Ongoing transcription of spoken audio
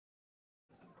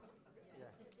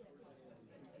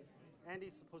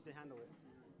Andy's supposed to handle it.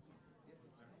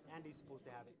 Andy's supposed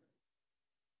to have it.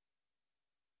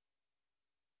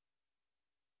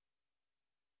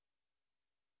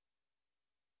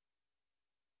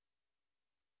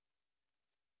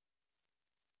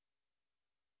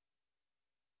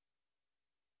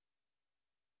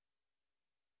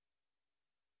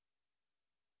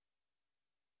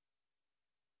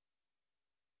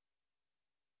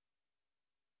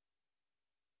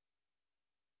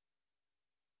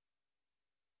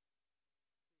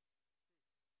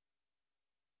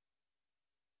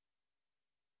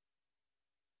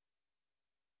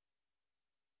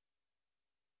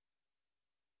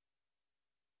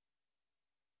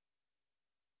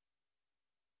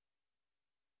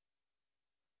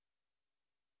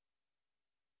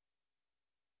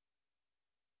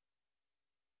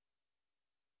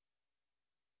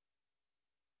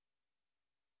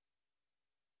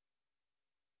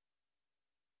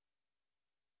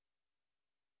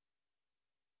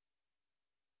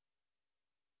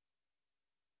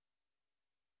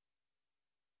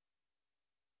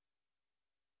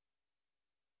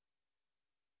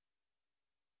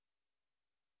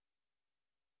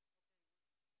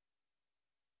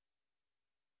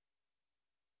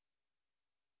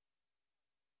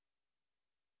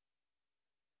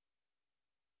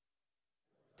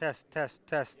 Test, test,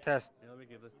 test, test. Yeah, let me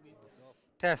give this.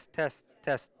 Test, test,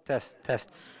 test, test,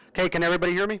 test. Okay, can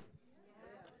everybody hear me?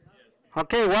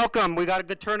 Okay, welcome. We got a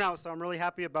good turnout, so I'm really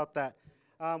happy about that.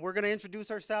 We're going to introduce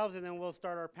ourselves, and then we'll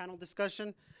start our panel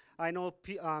discussion. I know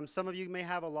some of you may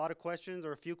have a lot of questions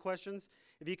or a few questions.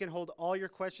 If you can hold all your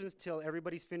questions till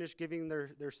everybody's finished giving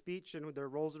their speech and their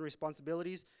roles and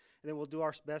responsibilities, and then we'll do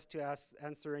our best to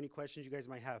answer any questions you guys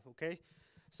might have, okay?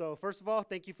 So first of all,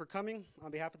 thank you for coming. On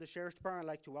behalf of the Sheriff's Department,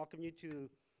 I'd like to welcome you to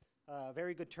a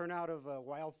very good turnout of a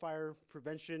wildfire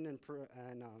prevention and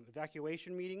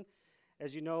evacuation meeting.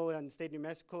 As you know, in the state of New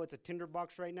Mexico, it's a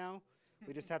tinderbox right now.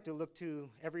 We just have to look to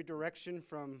every direction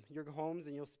from your homes,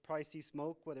 and you'll probably see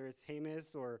smoke, whether it's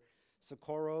Jemez or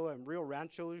Socorro and Rio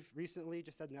Rancho recently,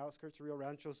 just at the outskirts of Rio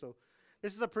Rancho. So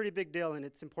this is a pretty big deal, and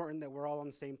it's important that we're all on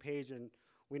the same page and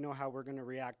we know how we're going to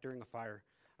react during a fire.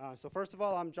 So first of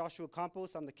all, I'm Joshua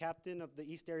Campos. I'm the captain of the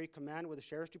East Area Command with the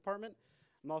Sheriff's Department.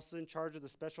 I'm also in charge of the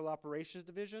Special Operations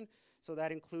Division. So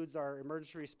that includes our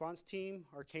emergency response team,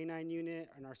 our K-9 unit,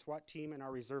 and our SWAT team, and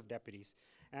our reserve deputies.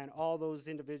 And all those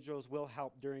individuals will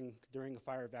help during a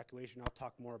fire evacuation. I'll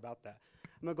talk more about that.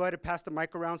 I'm gonna go ahead and pass the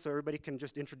mic around so everybody can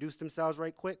just introduce themselves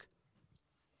right quick.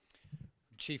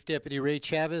 Chief Deputy Ray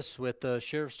Chavez with the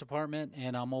Sheriff's Department,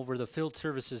 and I'm over the Field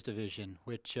Services Division,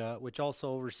 which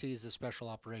also oversees the Special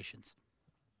Operations.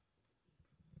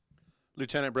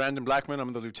 Lieutenant Brandon Blackman.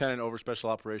 I'm the lieutenant over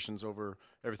special operations, over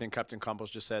everything Captain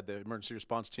Campos just said, the emergency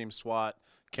response team, SWAT,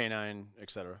 K-9,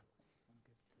 etc.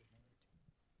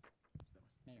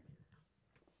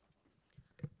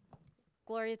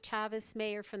 Gloria Chavez,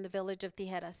 Mayor from the Village of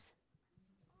Tijeras.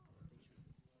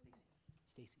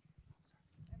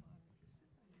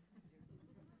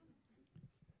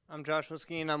 I'm Joshua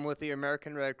Skeen. I'm with the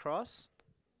American Red Cross.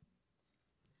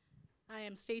 I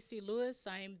am Stacy Lewis.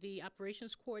 I am the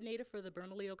Operations Coordinator for the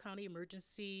Bernalillo County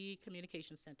Emergency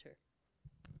Communications Center.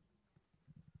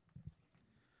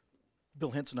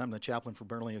 Bill Henson, I'm the chaplain for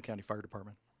Bernalillo County Fire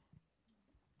Department.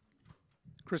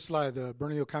 Chris Sly, the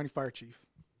Bernalillo County Fire Chief.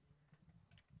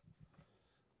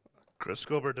 Chris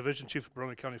Gober, Division Chief of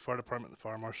Bernalillo County Fire Department, the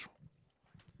Fire Marshal.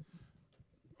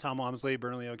 Tom Walmsley,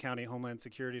 Bernalillo County Homeland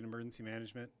Security and Emergency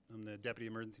Management. I'm the Deputy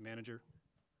Emergency Manager.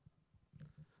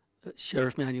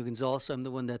 Sheriff Manuel Gonzalez, I'm the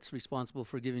one that's responsible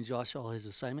for giving Josh all his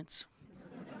assignments.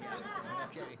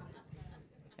 Okay.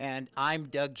 And I'm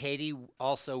Doug Cady,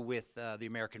 also with the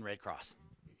American Red Cross.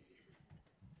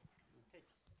 Okay.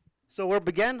 So we'll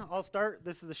begin. I'll start.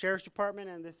 This is the Sheriff's Department,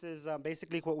 and this is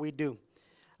basically what we do.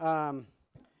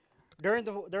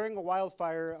 During a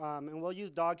wildfire, and we'll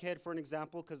use Doghead for an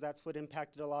example because that's what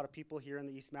impacted a lot of people here in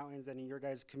the East Mountains and in your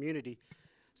guys' community.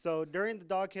 So during the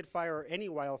Doghead fire or any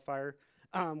wildfire,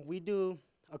 we do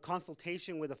a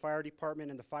consultation with the fire department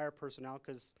and the fire personnel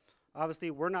because obviously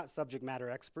we're not subject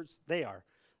matter experts, they are.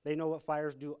 They know what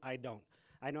fires do, I don't.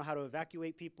 I know how to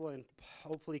evacuate people and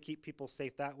hopefully keep people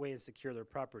safe that way and secure their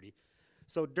property.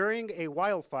 So during a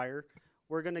wildfire,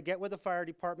 we're gonna get with the fire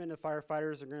department and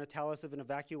firefighters are gonna tell us if an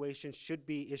evacuation should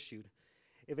be issued.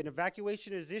 If an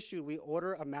evacuation is issued, we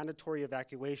order a mandatory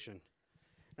evacuation.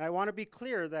 Now I wanna be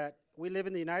clear that we live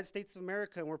in the United States of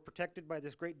America and we're protected by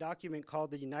this great document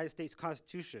called the United States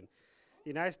Constitution. The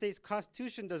United States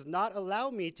Constitution does not allow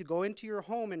me to go into your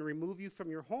home and remove you from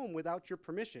your home without your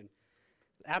permission,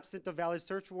 absent a valid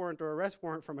search warrant or arrest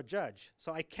warrant from a judge.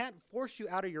 So I can't force you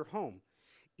out of your home.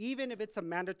 even if it's a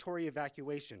mandatory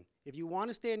evacuation. If you want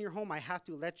to stay in your home, I have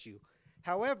to let you.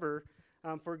 However,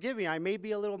 forgive me, I may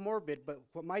be a little morbid, but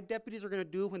what my deputies are going to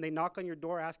do when they knock on your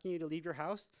door asking you to leave your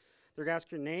house, they're going to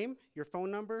ask your name, your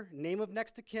phone number, name of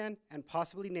next of kin, and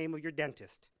possibly name of your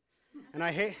dentist. And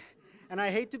I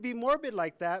hate to be morbid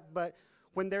like that, but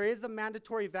when there is a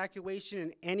mandatory evacuation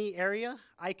in any area,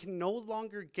 I can no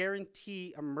longer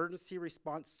guarantee emergency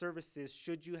response services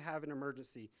should you have an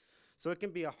emergency. So it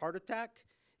can be a heart attack,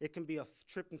 it can be a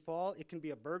trip and fall, it can be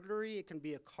a burglary, it can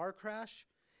be a car crash.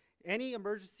 Any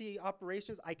emergency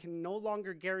operations, I can no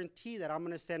longer guarantee that I'm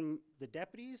going to send the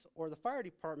deputies or the fire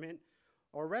department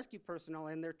or rescue personnel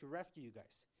in there to rescue you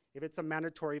guys if it's a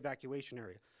mandatory evacuation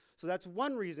area. So that's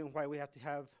one reason why we have to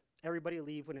have everybody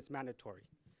leave when it's mandatory.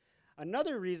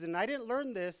 Another reason, I didn't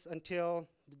learn this until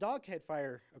the Doghead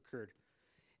fire occurred.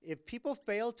 If people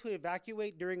fail to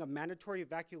evacuate during a mandatory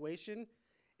evacuation,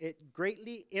 it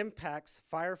greatly impacts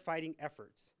firefighting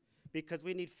efforts because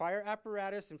we need fire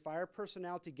apparatus and fire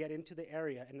personnel to get into the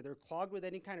area, and if they're clogged with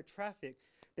any kind of traffic,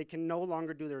 they can no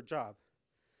longer do their job.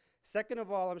 Second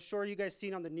of all, I'm sure you guys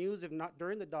seen on the news, if not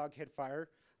during the Doghead fire,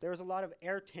 there was a lot of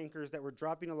air tankers that were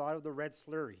dropping a lot of the red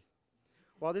slurry.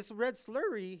 Well, this red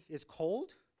slurry is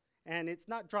cold, and it's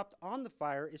not dropped on the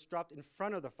fire, it's dropped in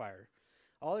front of the fire.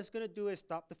 All it's gonna do is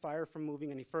stop the fire from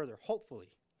moving any further, hopefully.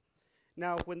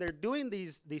 Now, when they're doing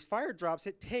these fire drops,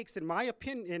 it takes, in my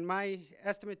opinion, in my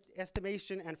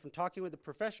estimation, and from talking with the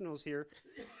professionals here,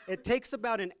 it takes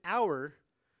about an hour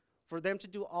for them to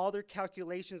do all their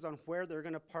calculations on where they're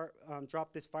gonna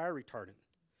drop this fire retardant.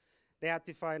 They have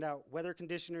to find out weather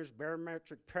conditioners,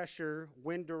 barometric pressure,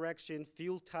 wind direction,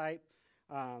 fuel type,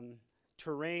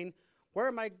 terrain.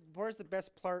 Where's the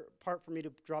best part for me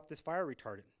to drop this fire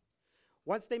retardant?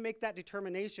 Once they make that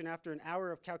determination after an hour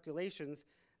of calculations,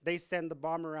 they send the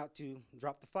bomber out to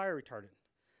drop the fire retardant.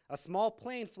 A small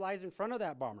plane flies in front of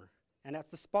that bomber, and that's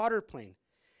the spotter plane.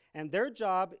 And their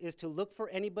job is to look for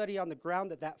anybody on the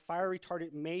ground that fire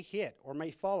retardant may hit or may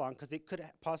fall on, because it could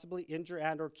possibly injure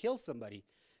and or kill somebody,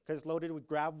 because it's loaded with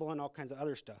gravel and all kinds of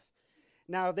other stuff.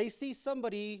 Now, if they see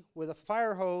somebody with a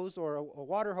fire hose or a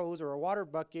water hose or a water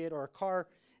bucket or a car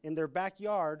in their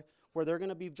backyard where they're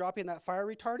gonna be dropping that fire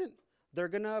retardant, they're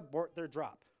gonna abort their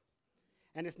drop.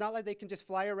 And it's not like they can just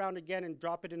fly around again and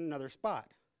drop it in another spot.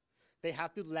 They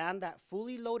have to land that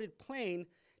fully loaded plane,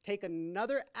 take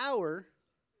another hour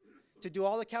to do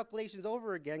all the calculations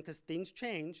over again, because things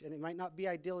change and it might not be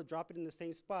ideal to drop it in the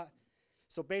same spot.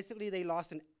 So basically they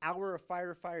lost an hour of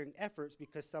firefighting efforts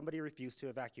because somebody refused to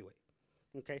evacuate.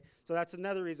 Okay, so that's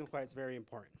another reason why it's very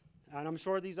important. And I'm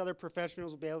sure these other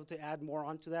professionals will be able to add more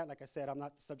onto that. Like I said, I'm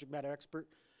not the subject matter expert.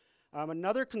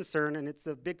 Another concern, and it's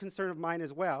a big concern of mine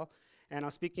as well, and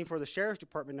I'm speaking for the Sheriff's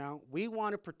Department now, we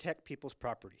want to protect people's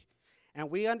property. And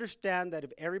we understand that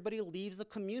if everybody leaves the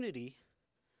community,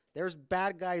 there's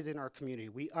bad guys in our community.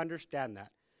 We understand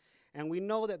that. And we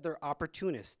know that they're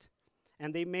opportunists.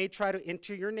 And they may try to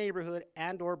enter your neighborhood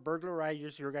and or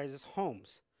burglarize your guys'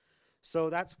 homes. So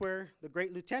that's where the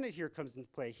great lieutenant here comes into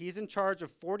play. He's in charge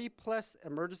of 40+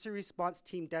 emergency response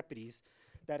team deputies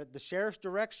that at the sheriff's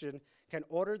direction can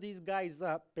order these guys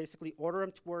up, basically order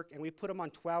them to work, and we put them on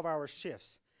 12-hour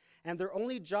shifts. And their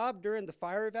only job during the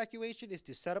fire evacuation is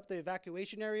to set up the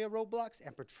evacuation area roadblocks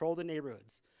and patrol the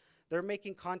neighborhoods. They're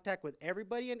making contact with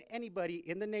everybody and anybody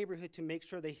in the neighborhood to make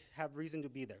sure they have reason to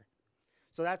be there.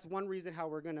 So that's one reason how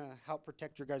we're gonna help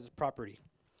protect your guys' property.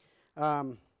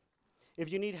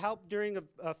 If you need help during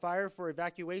a fire for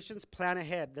evacuations, plan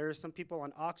ahead. There are some people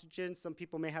on oxygen, some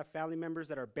people may have family members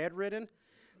that are bedridden.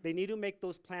 They need to make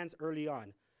those plans early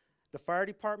on. The fire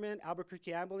department,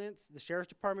 Albuquerque Ambulance, the Sheriff's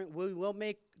Department, we will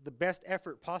make the best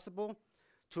effort possible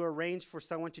to arrange for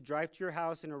someone to drive to your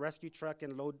house in a rescue truck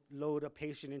and load a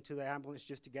patient into the ambulance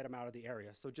just to get them out of the area.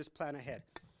 So just plan ahead.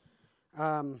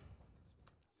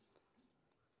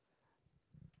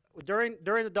 During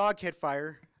the Doghead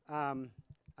fire,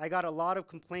 I got a lot of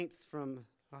complaints from,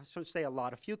 I shouldn't say a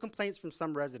lot, a few complaints from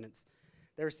some residents.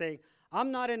 They were saying, I'm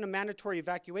not in a mandatory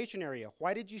evacuation area.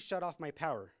 Why did you shut off my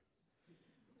power?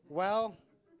 Well,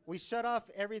 we shut off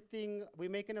everything. We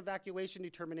make an evacuation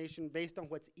determination based on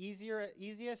what's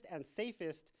easiest and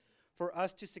safest for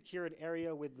us to secure an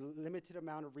area with limited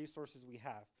amount of resources we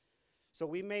have. So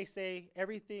we may say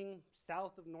everything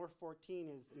south of North 14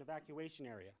 is an evacuation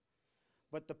area.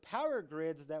 But the power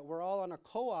grids that we're all on a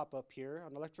co-op up here,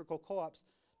 on electrical co-ops,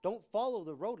 don't follow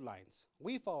the road lines.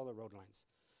 We follow the road lines.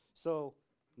 So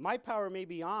my power may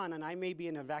be on and I may be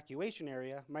in an evacuation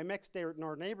area. My next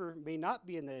door neighbor may not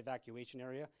be in the evacuation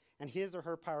area and his or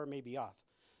her power may be off.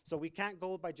 So we can't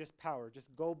go by just power,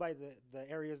 just go by the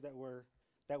areas that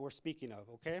we're speaking of,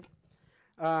 okay?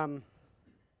 Oh,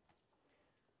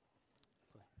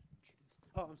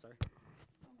 I'm sorry.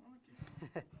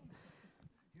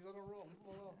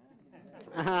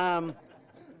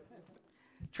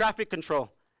 Traffic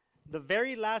control. The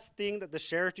very last thing that the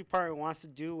sheriff's department wants to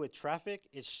do with traffic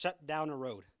is shut down a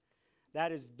road.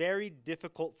 That is very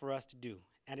difficult for us to do,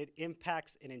 and it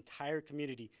impacts an entire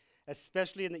community,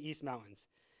 especially in the East Mountains.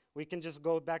 We can just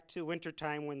go back to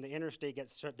wintertime when the interstate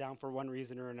gets shut down for one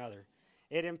reason or another.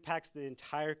 It impacts the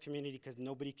entire community because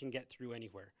nobody can get through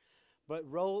anywhere. But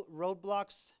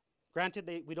roadblocks, granted,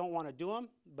 we don't want to do them,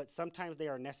 but sometimes they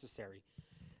are necessary.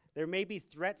 There may be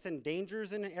threats and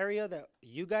dangers in an area that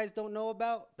you guys don't know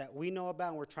about, that we know about,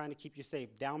 and we're trying to keep you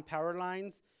safe. Down power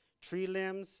lines, tree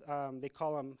limbs, they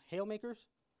call them hailmakers?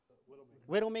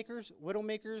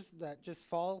 Widowmakers that just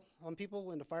fall on people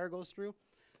when the fire goes through.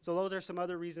 So those are some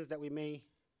other reasons that we may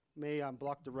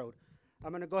block the road. I'm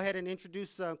going to go ahead and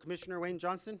introduce Commissioner Wayne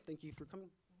Johnson. Thank you for coming.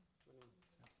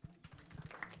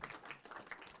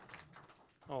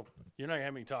 Oh, you're not going to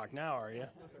have me talk now, are you?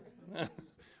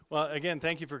 Well, again,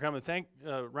 thank you for coming.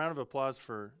 Round of applause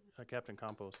for Captain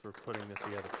Campos for putting this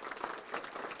together.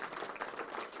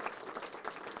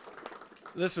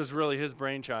 This was really his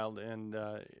brainchild, and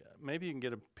maybe you can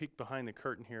get a peek behind the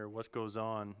curtain here, what goes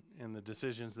on in the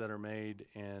decisions that are made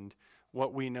and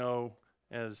what we know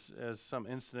as some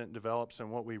incident develops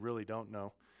and what we really don't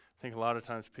know. I think a lot of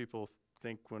times people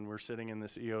think when we're sitting in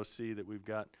this EOC that we've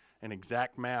got an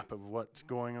exact map of what's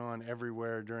going on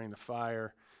everywhere during the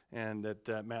fire, and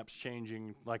that map's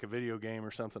changing like a video game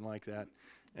or something like that.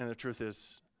 And the truth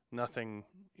is nothing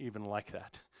even like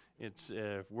that. It's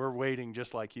we're waiting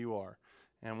just like you are.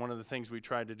 And one of the things we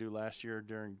tried to do last year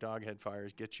during doghead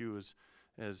fires, get you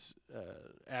as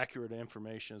accurate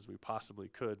information as we possibly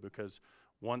could, because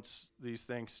once these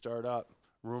things start up,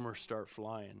 rumors start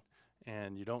flying,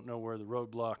 and you don't know where the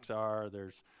roadblocks are.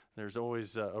 There's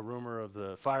always a rumor of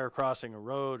the fire crossing a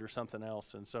road or something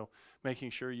else, and so making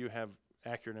sure you have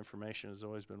accurate information has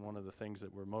always been one of the things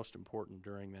that were most important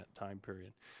during that time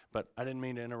period. But I didn't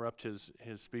mean to interrupt his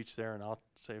speech there, and I'll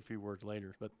say a few words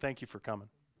later, but thank you for coming.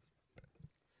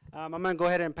 I'm going to go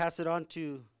ahead and pass it on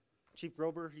to Chief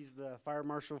Grober. He's the fire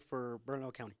marshal for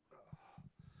Bernalillo County.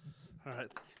 All right.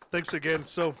 Thanks again.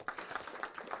 So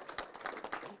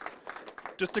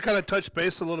just to kind of touch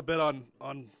base a little bit on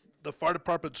the fire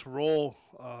department's role,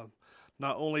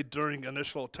 not only during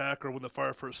initial attack or when the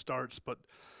fire first starts, but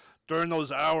during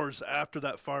those hours after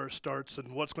that fire starts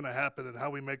and what's going to happen and how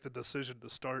we make the decision to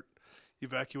start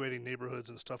evacuating neighborhoods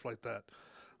and stuff like that.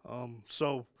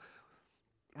 So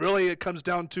really it comes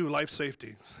down to life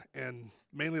safety, and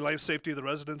mainly life safety of the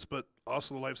residents, but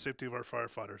also the life safety of our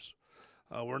firefighters.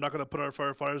 We're not going to put our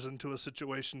firefighters into a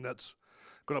situation that's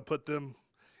going to put them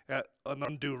at an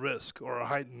undue risk or a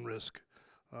heightened risk.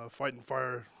 Fighting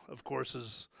fire, of course,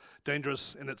 is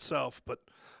dangerous in itself, but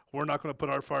we're not going to put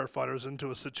our firefighters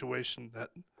into a situation that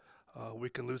we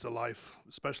can lose a life,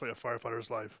 especially a firefighter's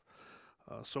life.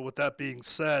 So with that being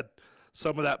said,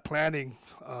 some of that planning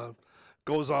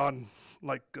goes on,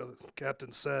 like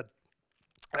Captain said,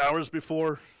 hours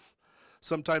before,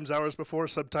 sometimes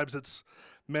it's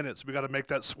minutes. We got to make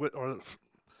that switch or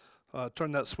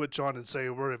turn that switch on and say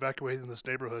we're evacuating this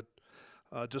neighborhood,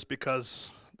 just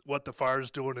because what the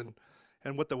fire's doing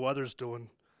and what the weather's doing.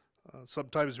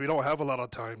 Sometimes we don't have a lot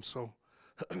of time, so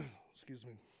excuse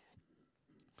me.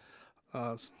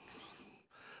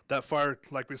 That fire,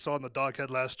 like we saw in the Doghead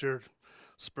last year,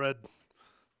 spread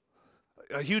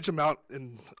a huge amount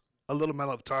in a little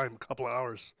amount of time, a couple of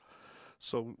hours.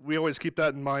 So we always keep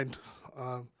that in mind.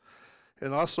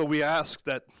 And also we ask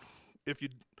that if you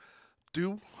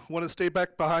do want to stay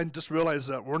back behind, just realize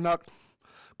that we're not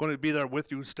going to be there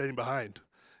with you staying behind.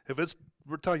 If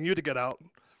we're telling you to get out,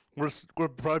 we'll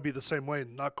probably be the same way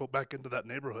and not go back into that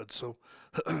neighborhood. So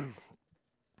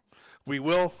we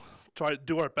will try to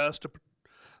do our best to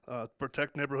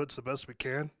protect neighborhoods the best we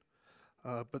can,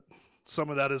 but some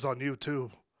of that is on you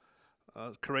too.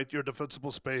 Create your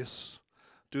defensible space.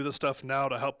 Do the stuff now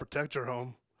to help protect your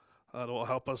home. That will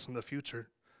help us in the future.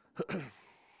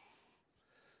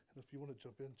 If you want to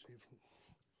jump in, Chief.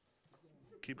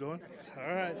 Keep going?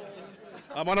 All right.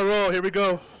 I'm on a roll. Here we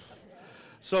go.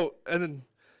 So, and then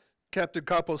Captain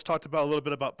Campos talked about a little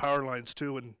bit about power lines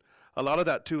too, and a lot of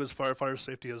that too is firefighter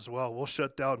safety as well. We'll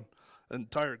shut down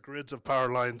entire grids of power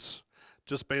lines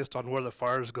just based on where the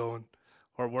fire's going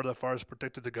or where the fire's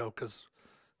predicted to go, because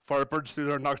fire burns through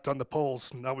there and knocks down the poles,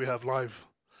 and now we have live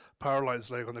power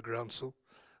lines laying on the ground. So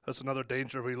that's another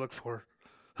danger we look for.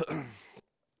 And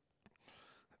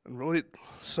really,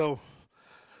 so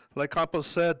like Campos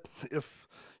said, if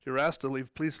you're asked to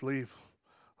leave, please leave.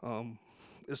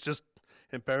 It's just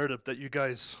imperative that you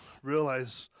guys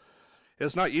realize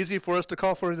it's not easy for us to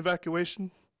call for an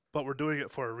evacuation, but we're doing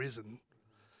it for a reason,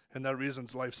 and that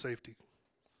reason's life safety.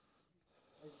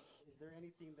 Is there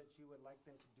anything that you would like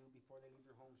them to do before they leave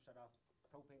your home? Shut off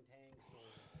propane tanks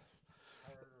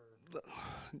or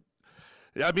power?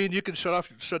 Yeah, I mean, you can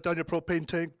shut down your propane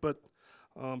tank, but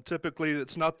typically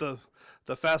it's not the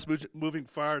fast-moving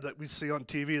fire that we see on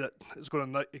TV that is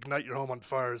going to ignite your home on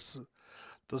fire. It's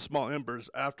the small embers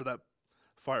after that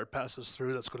fire passes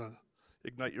through that's going to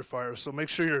ignite your fire. So make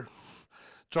sure your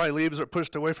dry leaves are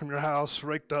pushed away from your house,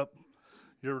 raked up,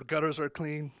 your gutters are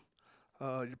clean,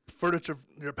 your furniture,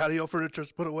 your patio furniture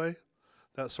is put away,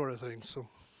 that sort of thing. So.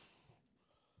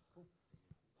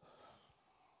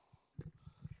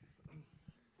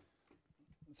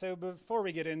 So before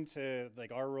we get into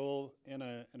like our role in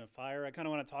a fire, I kind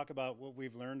of want to talk about what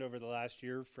we've learned over the last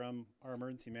year from our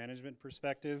emergency management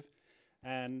perspective.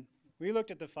 And we looked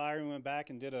at the fire and went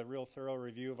back and did a real thorough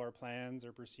review of our plans,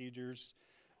 our procedures,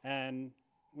 and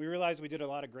we realized we did a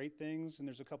lot of great things, and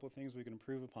there's a couple of things we can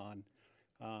improve upon.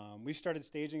 We started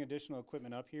staging additional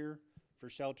equipment up here for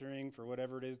sheltering, for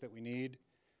whatever it is that we need.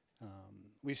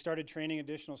 We started training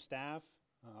additional staff.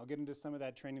 I'll get into some of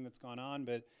that training that's gone on,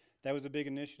 but that was a big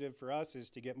initiative for us,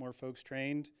 is to get more folks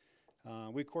trained.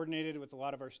 We coordinated with a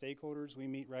lot of our stakeholders. We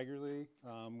meet regularly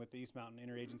with the East Mountain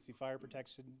Interagency Fire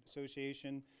Protection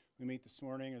Association. We meet this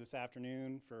morning or this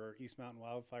afternoon for our East Mountain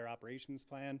Wildfire Operations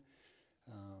Plan.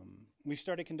 We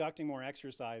started conducting more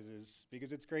exercises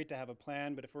because it's great to have a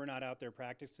plan, but if we're not out there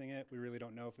practicing it, we really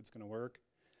don't know if it's going to work.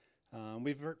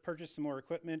 We've purchased some more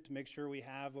equipment to make sure we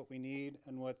have what we need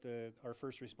and what our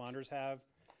first responders have.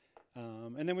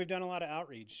 And then we've done a lot of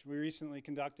outreach. We recently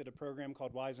conducted a program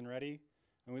called Wise and Ready,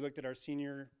 and we looked at our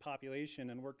senior population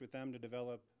and worked with them to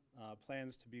develop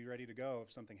plans to be ready to go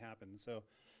if something happens. So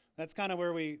that's kind of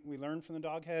where we learned from the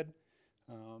Doghead.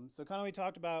 So kind of we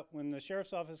talked about when the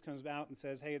sheriff's office comes out and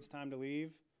says, hey, it's time to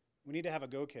leave, we need to have a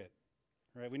go kit,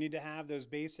 right? We need to have those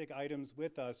basic items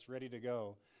with us ready to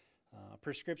go.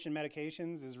 Prescription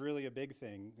medications is really a big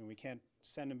thing, and we can't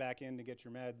send them back in to get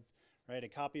your meds, right? A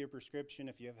copy of prescription,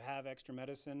 if you have extra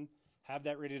medicine, have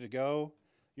that ready to go.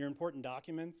 Your important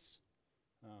documents,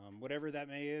 whatever that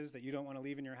is that you don't want to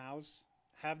leave in your house,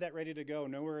 have that ready to go.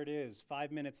 Know where it is.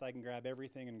 5 minutes, I can grab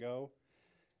everything and go.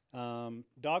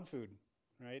 Dog food,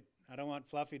 right? I don't want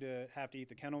Fluffy to have to eat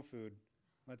the kennel food.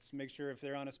 Let's make sure if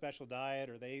they're on a special diet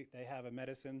or they have a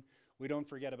medicine, we don't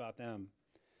forget about them.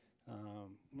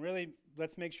 Really,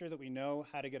 let's make sure that we know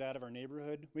how to get out of our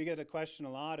neighborhood. We get a question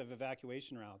a lot of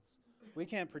evacuation routes. We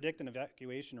can't predict an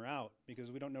evacuation route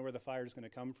because we don't know where the fire is going to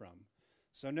come from.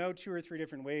 So know 2 or 3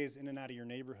 different ways in and out of your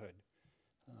neighborhood.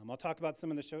 I'll talk about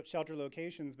some of the shelter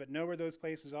locations, but know where those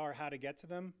places are, how to get to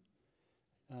them.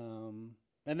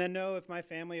 And then know if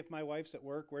my wife's at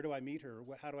work, where do I meet her?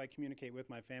 How do I communicate with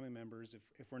my family members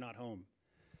if we're not home?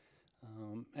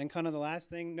 And kind of the last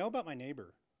thing, know about my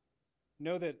neighbor.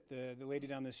 Know that the lady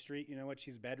down the street, you know what,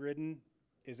 she's bedridden.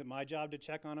 Is it my job to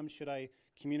check on him? Should I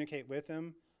communicate with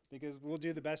him? Because we'll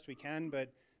do the best we can,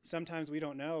 but sometimes we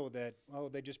don't know that, oh,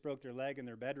 they just broke their leg and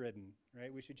they're bedridden,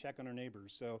 right? We should check on our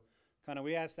neighbors. So kind of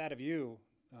we ask that of you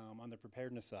on the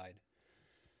preparedness side.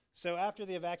 So after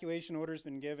the evacuation order's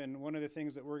been given, one of the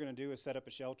things that we're going to do is set up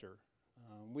a shelter.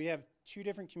 We have 2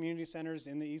 different community centers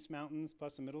in the East Mountains,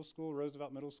 plus a middle school,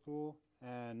 Roosevelt Middle School,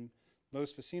 and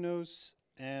Los Vecinos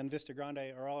and Vista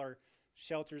Grande are all our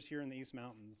shelters here in the East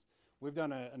Mountains. We've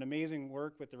done an amazing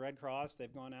work with the Red Cross.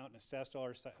 They've gone out and assessed all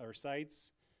our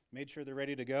sites, made sure they're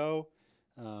ready to go,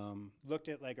 looked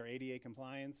at like our ADA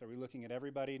compliance. Are we looking at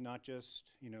everybody, not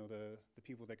just the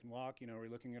people that can walk? Are we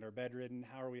looking at our bedridden?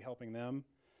 How are we helping them?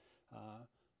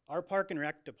 Our Park and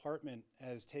Rec department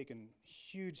has taken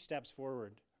huge steps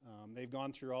forward. They've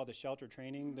gone through all the shelter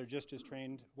training. They're just as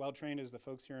well trained as the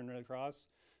folks here in Red Cross.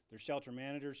 They're shelter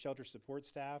managers, shelter support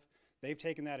staff. They've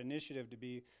taken that initiative to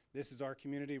be, this is our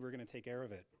community, we're going to take care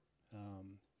of it.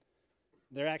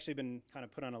 They're actually been kind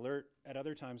of put on alert at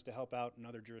other times to help out in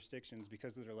other jurisdictions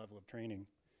because of their level of training.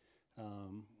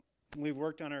 We've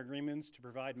worked on our agreements to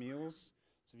provide meals.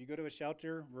 So if you go to a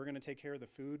shelter, we're going to take care of the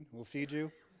food. We'll feed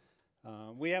you.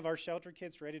 We have our shelter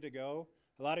kits ready to go.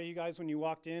 A lot of you guys, when you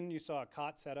walked in, you saw a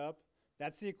cot set up.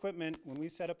 That's the equipment. When we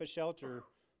set up a shelter,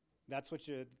 that's what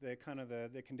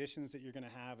the conditions that you're going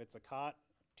to have. It's a cot,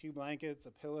 2 blankets,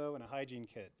 a pillow, and a hygiene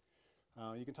kit.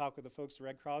 You can talk with the folks at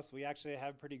Red Cross. We actually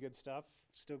have pretty good stuff,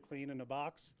 still clean in a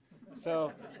box.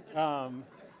 So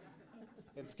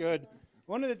it's good.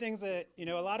 One of the things that,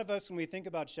 a lot of us, when we think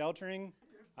about sheltering,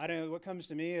 I don't know, what comes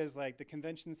to me is like the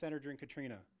convention center during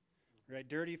Katrina, right?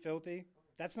 Dirty, filthy.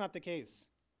 That's not the case.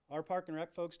 Our Park and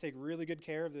Rec folks take really good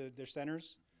care of their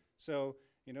centers. So,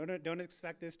 you know, don't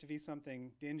expect this to be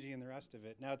something dingy and the rest of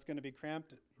it. Now it's going to be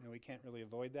cramped. You know, we can't really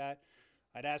avoid that.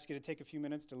 I'd ask you to take a few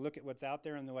minutes to look at what's out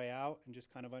there on the way out and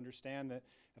just kind of understand that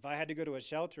if I had to go to a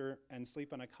shelter and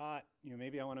sleep on a cot, you know,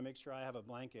 maybe I want to make sure I have a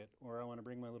blanket, or I want to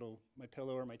bring my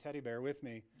pillow or my teddy bear with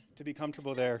me to be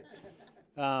comfortable there.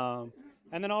 And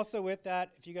then also with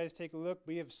that, if you guys take a look,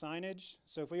 we have signage.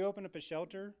 So if we open up a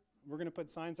shelter, we're going to put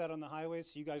signs out on the highway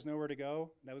so you guys know where to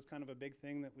go. That was kind of a big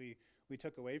thing that we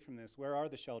took away from this. Where are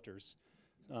the shelters?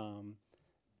 Updates.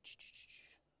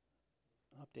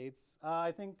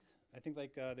 I think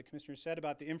like the commissioner said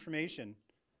about the information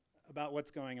about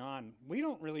what's going on, we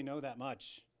don't really know that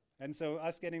much. And so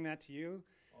us getting that to you.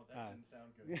 Oh, that didn't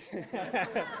sound good. Let's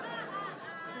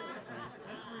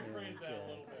rephrase that a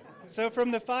little bit. So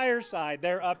from the fire side,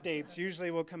 their updates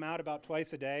usually will come out about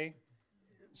twice a day.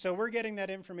 So we're getting that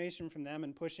information from them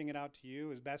and pushing it out to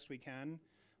you as best we can.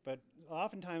 But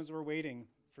oftentimes we're waiting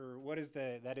for what is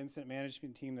that incident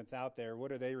management team that's out there,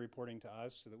 what are they reporting to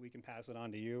us so that we can pass it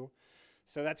on to you.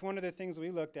 So that's one of the things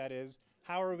we looked at is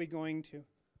how are we going to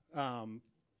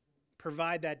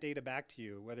provide that data back to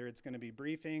you, whether it's going to be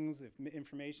briefings,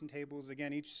 information tables.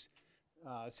 Again, each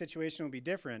situation will be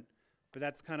different, but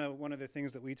that's kind of one of the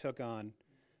things that we took on.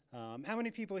 How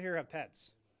many people here have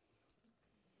pets?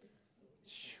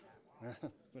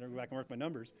 Better go back and work my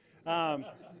numbers.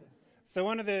 So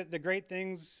one of the great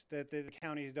things that the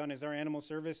county has done is our animal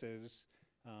services.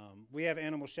 We have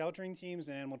animal sheltering teams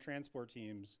and animal transport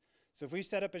teams. So if we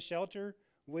set up a shelter,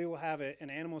 we will have an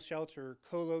animal shelter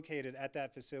co-located at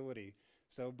that facility.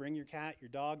 So bring your cat, your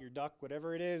dog, your duck,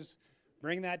 whatever it is,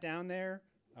 bring that down there.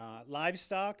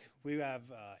 Livestock, we have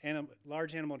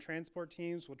large animal transport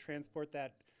teams. We'll transport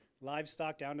that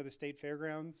livestock down to the state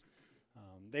fairgrounds.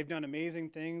 They've done amazing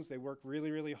things. They work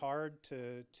really, really hard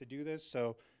to do this.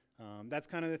 So that's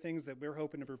kind of the things that we're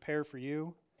hoping to prepare for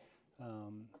you.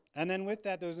 And then with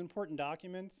that, those important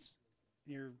documents,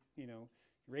 your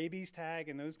rabies tag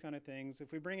and those kind of things.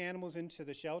 If we bring animals into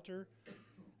the shelter,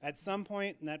 at some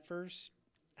point in that first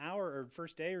hour or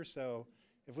first day or so,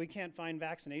 if we can't find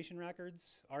vaccination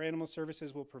records, our animal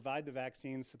services will provide the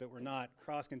vaccines so that we're not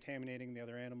cross-contaminating the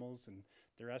other animals and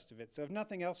the rest of it. So if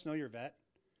nothing else, know your vet.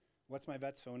 What's my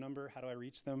vet's phone number? How do I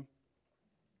reach them?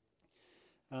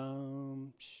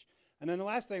 And then the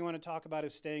last thing I want to talk about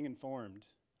is staying informed.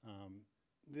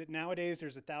 Nowadays,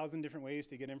 there's 1,000 different ways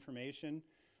to get information.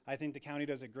 I think the county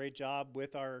does a great job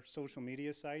with our social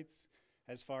media sites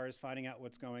as far as finding out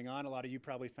what's going on. A lot of you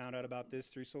probably found out about this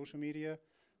through social media.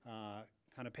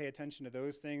 Kind of pay attention to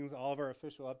those things. All of our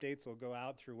official updates will go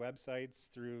out through websites,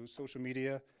 through social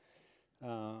media.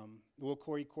 We'll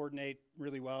coordinate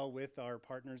really well with our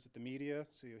partners at the media,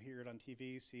 so you'll hear it on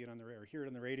TV, see it on or hear it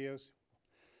on the radios.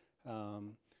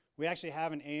 We actually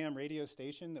have an AM radio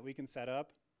station that we can set up.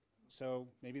 So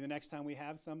maybe the next time we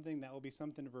have something, that will be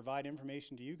something to provide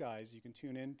information to you guys. You can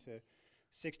tune in to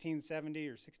 1670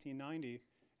 or 1690,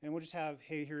 and we'll just have,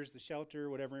 hey, here's the shelter,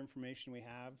 whatever information we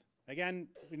have. Again,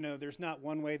 there's not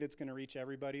one way that's going to reach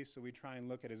everybody, so we try and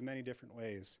look at as many different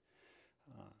ways.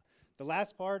 The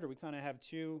last part, or we kind of have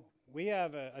two, we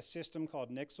have a system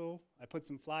called Nixle. I put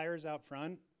some flyers out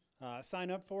front. Sign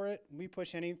up for it. We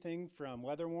push anything from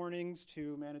weather warnings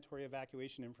to mandatory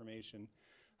evacuation information.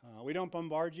 We don't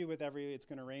bombard you with it's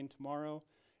going to rain tomorrow.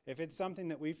 If it's something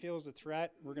that we feel is a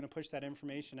threat, we're going to push that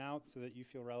information out so that you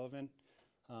feel relevant.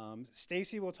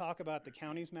 Stacy will talk about the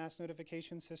county's mass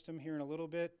notification system here in a little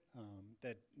bit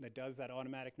that does that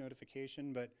automatic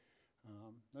notification, but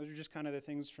those are just kind of the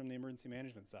things from the emergency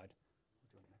management side.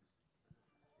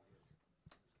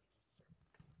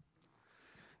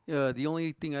 The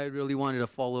only thing I really wanted to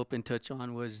follow up and touch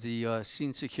on was the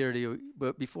scene security.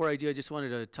 But before I do, I just wanted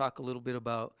to talk a little bit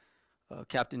about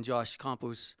Captain Josh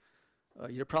Campos.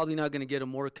 You're probably not going to get a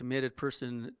more committed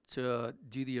person to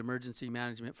do the emergency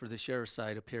management for the sheriff's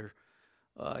side up here.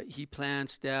 He planned,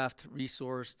 staffed,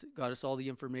 resourced, got us all the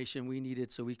information we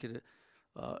needed so we could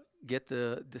get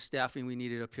the staffing we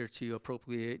needed up here to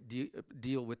appropriately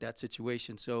deal with that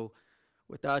situation. So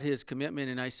without his commitment,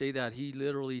 and I say that, he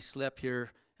literally slept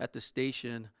here at the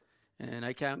station, and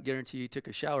I can't guarantee he took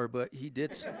a shower, but he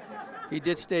did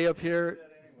stay up here,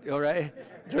 all right,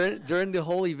 during the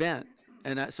whole event.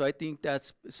 And so I think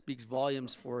that speaks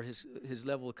volumes for his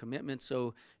level of commitment.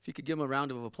 So if you could give him a round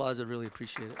of applause, I'd really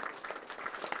appreciate it.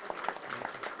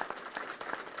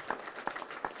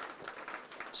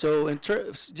 So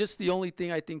just the only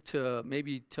thing I think to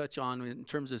maybe touch on in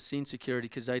terms of scene security,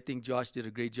 because I think Josh did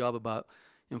a great job about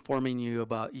informing you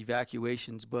about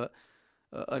evacuations, but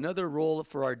another role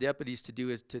for our deputies to do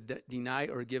is to deny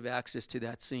or give access to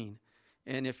that scene.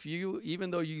 And if you, even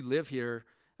though you live here,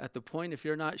 at the point if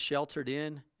you're not sheltered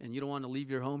in and you don't want to leave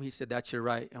your home, he said that's your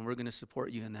right, and we're going to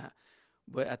support you in that.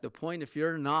 But at the point if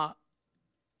you're not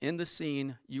in the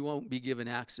scene, you won't be given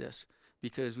access,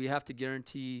 because we have to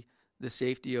guarantee the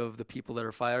safety of the people that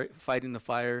are fighting the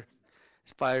fires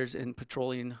and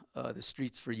patrolling the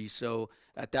streets for you. So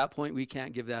at that point, we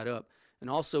can't give that up. And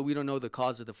also, we don't know the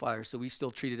cause of the fire, so we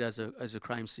still treat it as a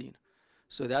crime scene.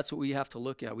 So that's what we have to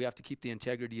look at. We have to keep the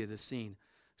integrity of the scene.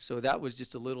 So that was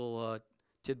just a little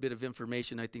tidbit of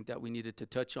information I think that we needed to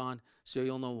touch on, so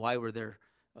you'll know why we're there.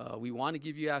 We want to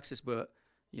give you access, but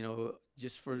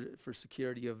just for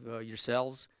security of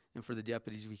yourselves and for the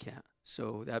deputies, we can't.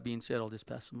 So that being said, I'll just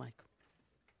pass the mic.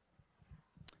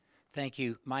 Thank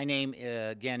you. My name,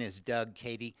 again, is Doug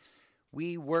Cady.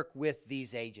 We work with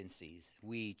these agencies.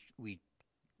 We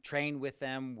train with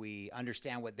them. We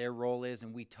understand what their role is,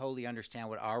 and we totally understand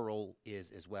what our role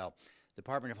is as well.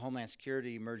 Department of Homeland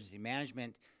Security Emergency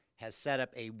Management has set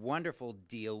up a wonderful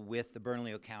deal with the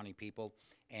Bernalillo County people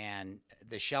and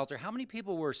the shelter. How many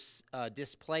people were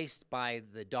displaced by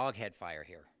the Doghead fire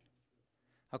here?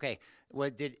 Okay,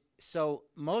 so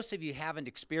most of you haven't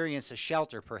experienced a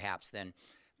shelter perhaps then,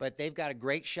 but they've got a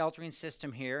great sheltering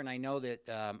system here, and I know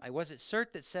that, was it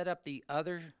CERT that set up the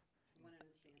other?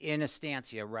 In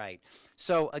Estancia, right.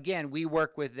 So again, we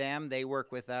work with them, they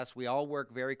work with us, we all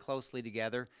work very closely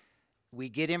together. We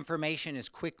get information as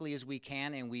quickly as we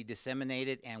can, and we disseminate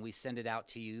it, and we send it out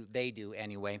to you. They do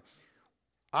anyway.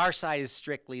 Our side is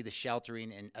strictly the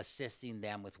sheltering and assisting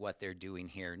them with what they're doing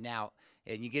here. Now,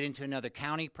 and you get into another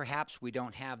county, perhaps we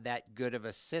don't have that good of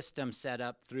a system set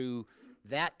up through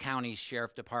that county's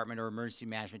sheriff department or emergency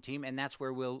management team, and that's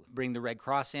where we'll bring the Red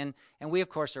Cross in. And we, of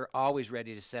course, are always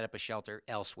ready to set up a shelter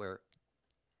elsewhere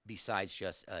besides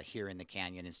just here in the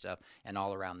canyon and stuff and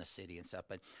all around the city and stuff.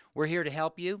 But we're here to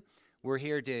help you. We're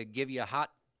here to give you a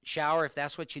hot shower if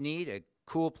that's what you need, a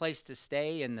cool place to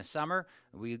stay in the summer.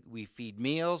 We feed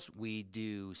meals, we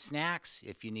do snacks.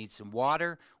 If you need some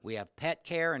water, we have pet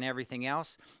care and everything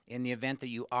else in the event that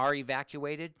you are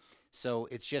evacuated. So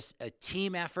it's just a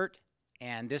team effort,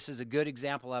 and this is a good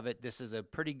example of it. This is a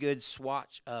pretty good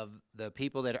swatch of the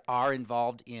people that are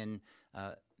involved in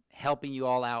helping you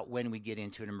all out when we get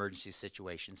into an emergency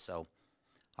situation. So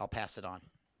I'll pass it on.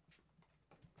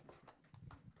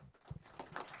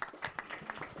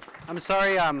 I'm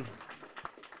sorry,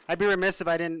 I'd be remiss if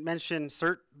I didn't mention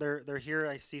CERT. They're here.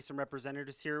 I see some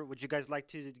representatives here. Would you guys like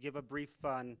to give a brief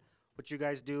on what you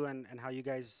guys do and how you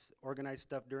guys organize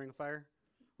stuff during a fire?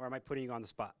 Or am I putting you on the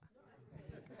spot?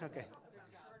 Okay.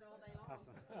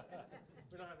 Awesome.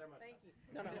 We don't have that much. Thank you.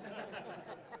 No.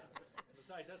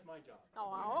 Besides, that's my job.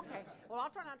 Oh, okay. Well, I'll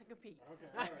try not to compete. Okay.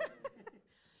 All right.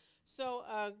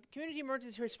 So, Community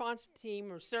Emergency Response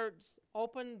Team, or CERTs,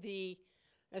 opened the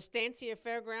Estancia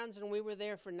Fairgrounds, and we were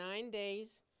there for 9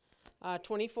 days,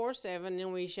 24/7,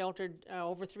 and we sheltered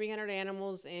over 300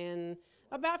 animals and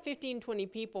about 20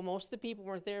 people. Most of the people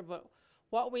weren't there, but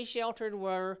what we sheltered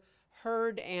were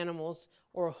herd animals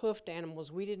or hoofed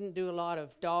animals. We didn't do a lot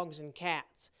of dogs and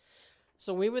cats.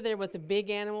 So we were there with the big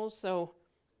animals. So,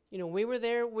 we were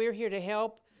there. We're here to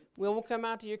help. We'll come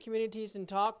out to your communities and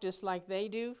talk just like they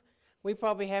do. We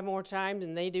probably have more time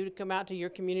than they do to come out to your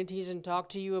communities and talk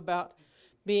to you about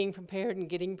being prepared and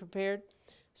getting prepared.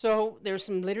 So there's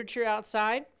some literature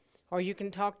outside, or you can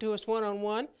talk to us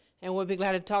one-on-one, and we'll be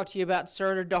glad to talk to you about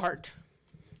CERT or DART.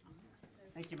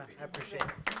 Thank you, ma'am. I appreciate it.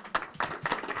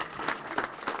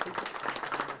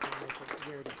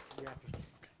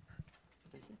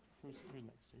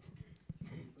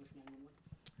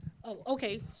 Oh,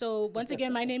 okay. So once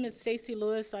again, my name is Stacy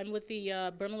Lewis. I'm with the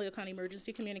Bernalillo County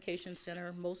Emergency Communications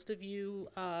Center. Most of you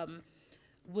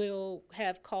will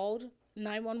have called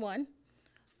 911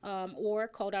 or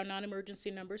called our non-emergency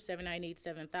number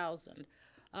 798-7000.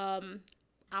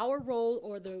 Our role,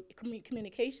 or the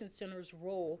Communications Center's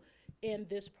role in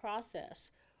this process,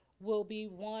 will be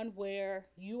one where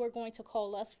you are going to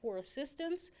call us for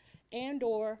assistance, and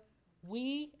or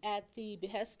we, at the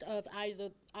behest of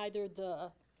either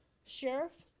the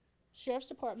sheriff's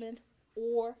department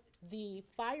or the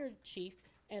fire chief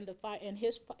and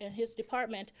his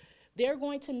department, they're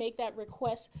going to make that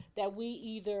request that we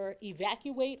either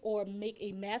evacuate or make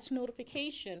a mass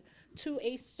notification to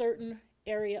a certain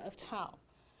area of town.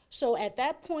 So at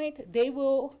that point, they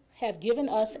will have given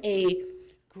us a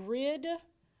grid,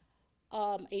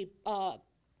 a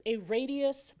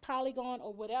radius, polygon,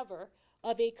 or whatever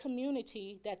of a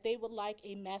community that they would like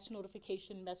a mass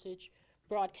notification message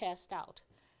broadcast out.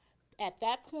 At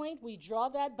that point, we draw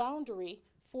that boundary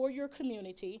for your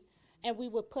community, and we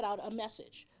would put out a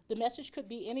message. The message could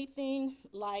be anything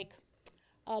like,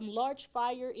 large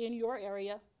fire in your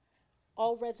area,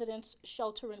 all residents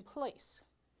shelter in place.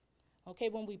 Okay,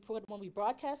 when we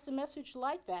broadcast a message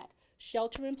like that,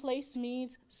 shelter in place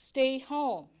means stay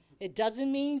home. It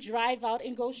doesn't mean drive out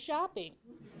and go shopping.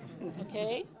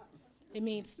 Okay? It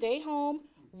means stay home.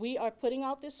 We are putting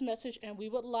out this message, and we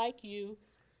would like you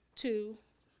to.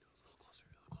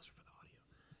 Closer for the audio.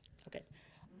 Okay.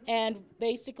 And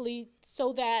basically,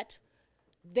 so that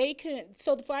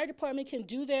so the fire department can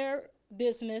do their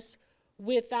business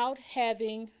without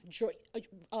having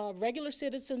regular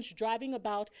citizens driving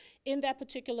about in that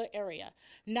particular area.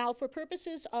 Now, for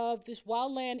purposes of this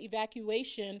wildland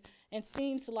evacuation and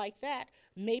scenes like that,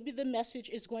 maybe the message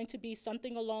is going to be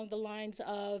something along the lines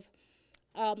of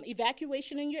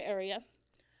evacuation in your area.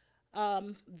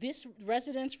 This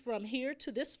residents from here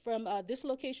to this, from this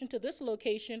location to this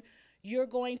location, you're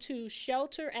going to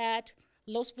shelter at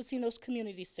Los Vecinos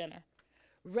Community Center.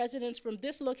 Residents from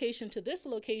this location to this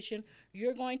location,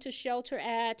 you're going to shelter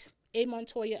at A.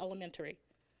 Montoya Elementary.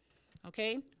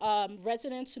 Okay?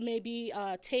 Residents maybe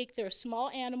take their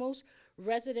small animals.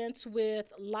 Residents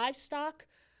with livestock,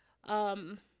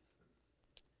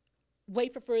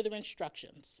 wait for further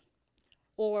instructions.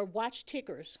 Or watch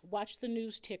tickers, watch the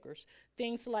news tickers,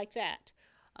 things like that.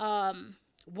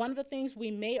 One of the things we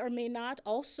may or may not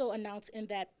also announce in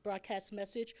that broadcast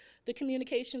message, the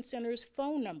communication center's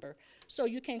phone number. So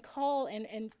you can call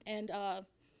and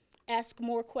ask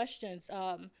more questions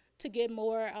to get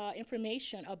more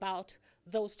information about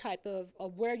those type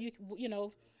of where you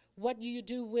know, what do you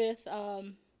do with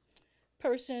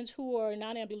persons who are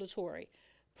non-ambulatory,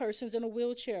 persons in a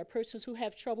wheelchair, persons who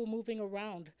have trouble moving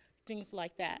around, things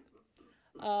like that.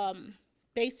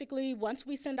 Basically, once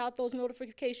we send out those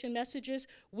notification messages,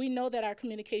 we know that our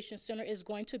communication center is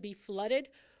going to be flooded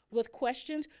with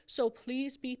questions, so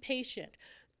please be patient.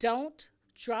 Don't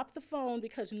drop the phone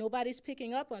because nobody's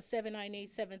picking up on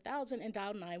 798-7000 and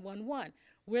dial 911.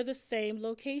 We're the same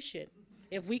location.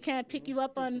 If we can't pick you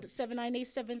up on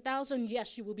 798-7000,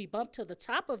 yes, you will be bumped to the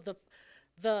top of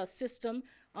the system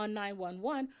on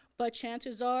 911, but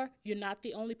chances are you're not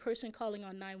the only person calling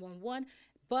on 911.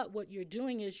 But what you're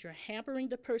doing is you're hampering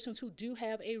the persons who do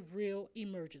have a real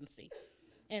emergency.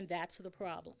 And that's the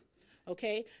problem.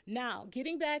 Okay? Now,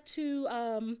 getting back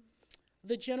to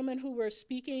the gentleman who were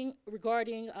speaking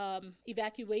regarding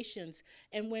evacuations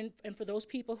and for those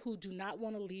people who do not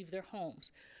want to leave their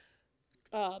homes.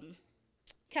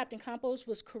 Captain Campos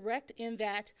was correct in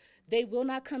that they will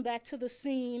not come back to the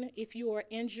scene if you are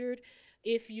injured,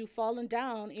 if you've fallen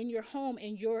down in your home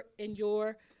and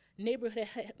your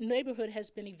neighborhood has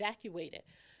been evacuated.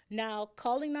 Now,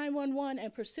 calling 911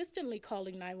 and persistently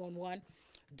calling 911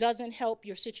 doesn't help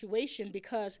your situation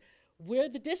because we're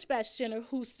the dispatch center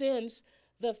who sends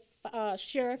the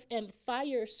sheriff and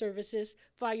fire services,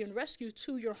 fire and rescue,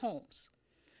 to your homes.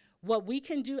 What we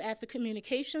can do at the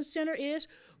communication center is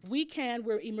we're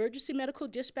emergency medical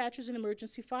dispatchers and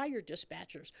emergency fire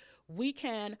dispatchers. We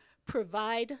can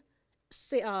provide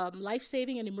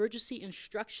life-saving and emergency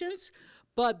instructions,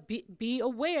 but be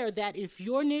aware that if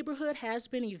your neighborhood has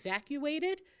been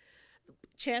evacuated,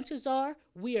 chances are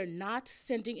we are not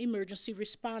sending emergency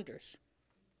responders.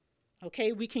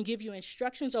 Okay, we can give you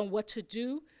instructions on what to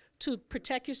do to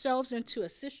protect yourselves and to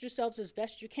assist yourselves as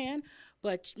best you can,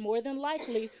 but more than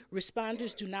likely,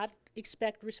 responders do not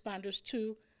expect responders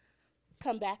to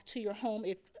come back to your home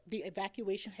if the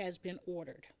evacuation has been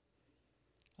ordered.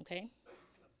 Okay?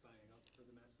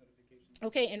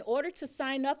 Okay, in order to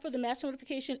sign up for the mass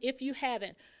notification, if you have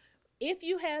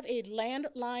a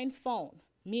landline phone,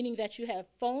 meaning that you have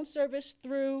phone service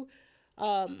through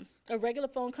a regular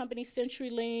phone company,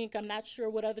 CenturyLink, I'm not sure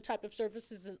what other type of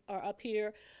services are up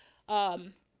here,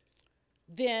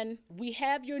 then we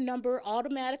have your number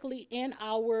automatically in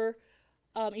our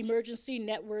emergency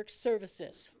network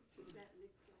services. Is that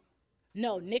Nixle?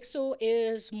 No, Nixle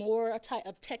is more a type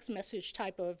of text message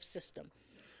type of system.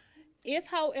 If,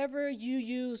 however, you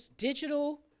use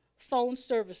digital phone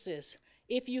services,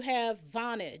 if you have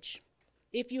Vonage,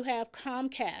 if you have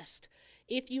Comcast,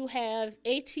 if you have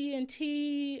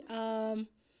AT&T,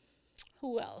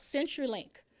 who else? CenturyLink.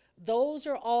 Those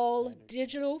are all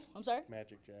digital. I'm sorry?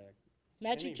 Magic Jack.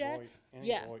 Magic Jack? Any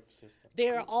Yeah. VoIP system.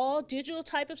 They're all digital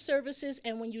type of services,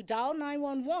 and when you dial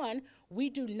 911, we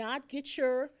do not get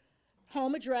your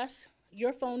home address,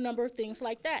 your phone number, things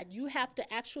like that. You have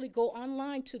to actually go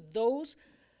online to those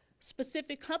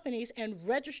specific companies and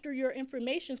register your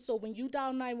information so when you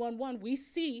dial 911, we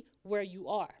see where you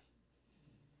are.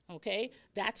 Okay?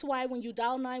 That's why when you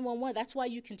dial 911, that's why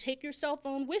you can take your cell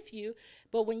phone with you,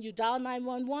 but when you dial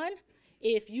 911,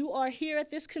 if you are here at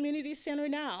this community center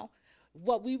now,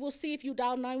 What we will see if you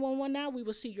dial 911 now, we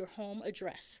will see your home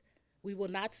address. We will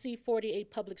not see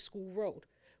 48 Public School Road,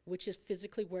 which is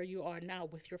physically where you are now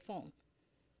with your phone,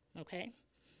 okay?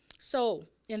 So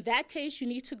in that case, you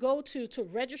need to go to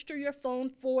register your phone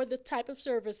for the type of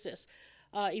services,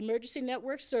 emergency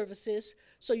network services,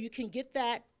 so you can get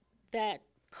that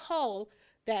call,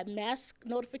 that mass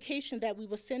notification that we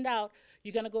will send out.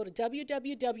 You're gonna go to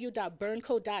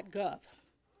www.burnco.gov,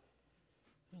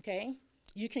 okay?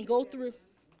 You can go through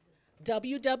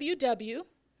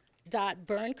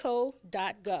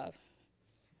www.burnco.gov,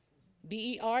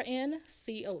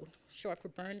 BERNCO, short for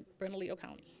Bernalillo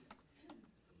County.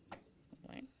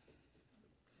 Right.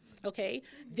 Okay,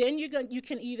 then you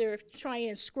can either try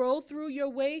and scroll through your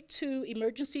way to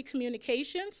emergency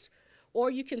communications,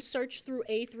 or you can search through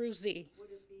A through Z.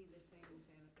 Would it be the same in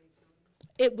Santa Fe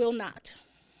County? It will not.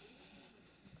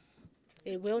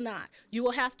 It will not. You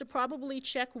will have to probably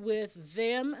check with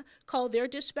them, call their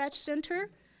dispatch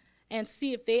center, and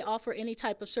see if they offer any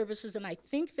type of services, and I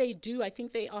think they do. I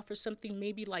think they offer something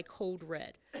maybe like Code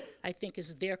Red, I think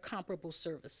is their comparable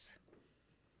service.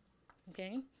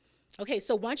 Okay? Okay,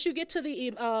 so once you get to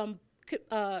the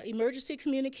emergency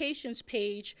communications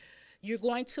page, you're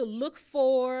going to look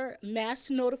for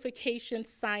mass notification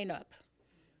sign up.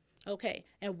 Okay,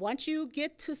 and once you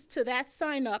get to that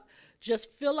sign up,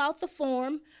 just fill out the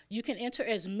form. You can enter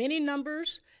as many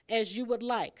numbers as you would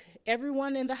like.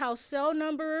 Everyone in the house cell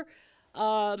number,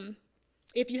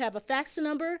 if you have a fax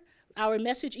number, our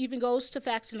message even goes to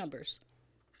fax numbers.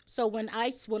 So when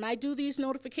I do these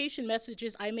notification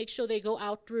messages, I make sure they go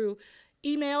out through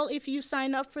email if you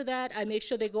sign up for that. I make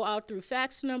sure they go out through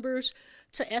fax numbers,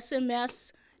 to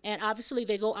SMS, and obviously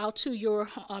they go out to your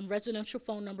residential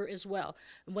phone number as well.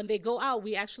 And when they go out,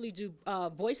 we actually do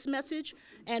voice message,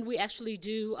 and we actually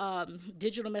do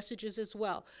digital messages as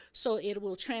well. So it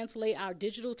will translate our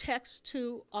digital text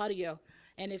to audio.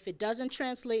 And if it doesn't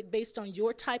translate based on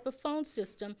your type of phone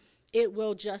system, it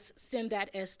will just send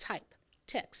that as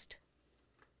text.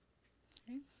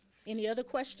 Okay. Any other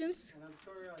questions? And I'm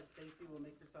sure Stacy will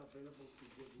make herself available to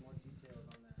give more details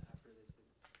on that after this.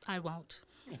 I won't.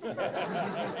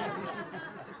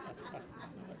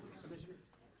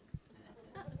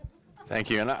 Thank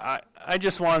you. And I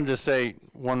just wanted to say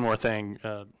one more thing.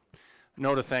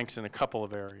 Note of thanks in a couple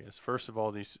of areas. First of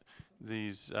all, that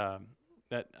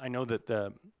I know that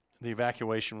the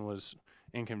evacuation was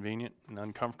inconvenient and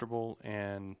uncomfortable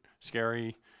and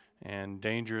scary and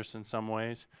dangerous in some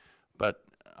ways, but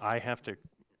I have to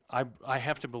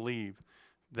believe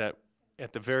that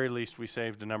at the very least we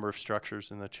saved a number of structures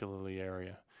in the Chilili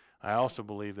area. I also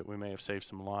believe that we may have saved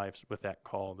some lives with that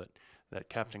call that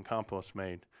Captain Campos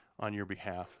made on your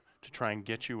behalf to try and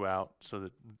get you out so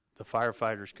that the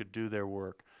firefighters could do their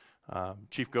work.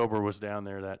 Chief Gober was down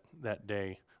there that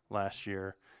day last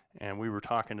year, and we were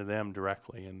talking to them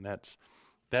directly, and that's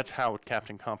how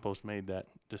Captain Campos made that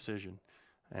decision.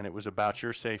 And it was about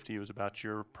your safety, it was about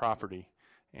your property,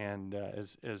 and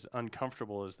as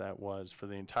uncomfortable as that was for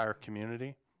the entire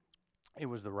community, it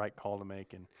was the right call to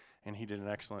make, and he did an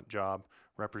excellent job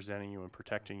representing you and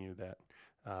protecting you that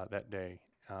day.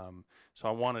 So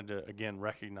I wanted to, again,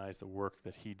 recognize the work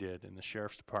that he did and the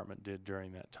Sheriff's Department did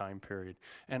during that time period,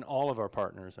 and all of our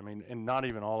partners. I mean, and not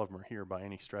even all of them are here by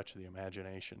any stretch of the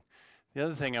imagination. The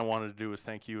other thing I wanted to do was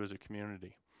thank you as a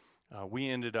community. We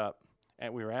ended up,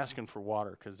 and we were asking for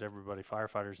water because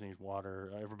firefighters need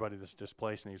water, everybody that's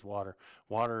displaced needs water.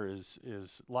 Water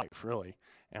is life, really,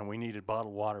 and we needed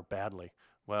bottled water badly.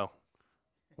 Well,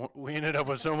 we ended up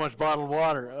with so much bottled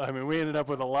water. I mean, we ended up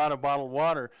with a lot of bottled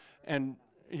water, and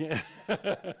yeah,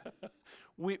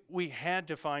 we had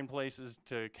to find places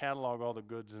to catalog all the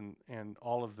goods and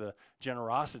all of the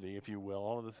generosity, if you will,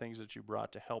 all of the things that you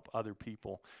brought to help other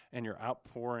people, and your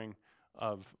outpouring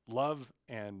of love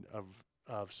and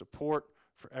of support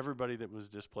for everybody that was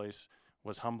displaced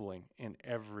was humbling in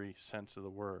every sense of the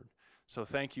word. So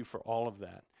thank you for all of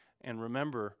that. And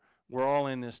remember, we're all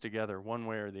in this together one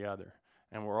way or the other.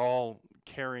 And we're all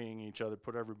carrying each other,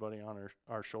 put everybody on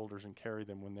our shoulders and carry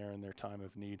them when they're in their time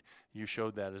of need. You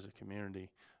showed that as a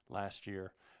community last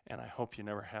year, and I hope you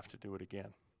never have to do it again.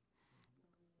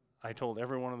 I told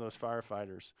every one of those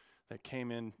firefighters that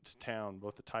came into town,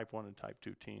 both the Type 1 and Type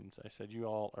 2 teams, I said, you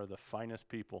all are the finest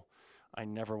people I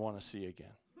never want to see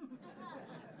again.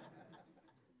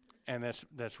 And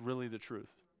that's really the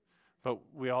truth. But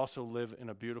we also live in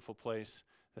a beautiful place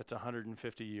that's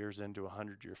 150 years into a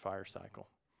 100-year fire cycle.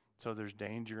 So there's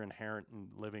danger inherent in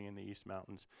living in the East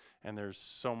Mountains, and there's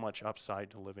so much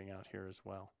upside to living out here as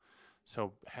well.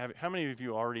 So how many of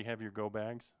you already have your go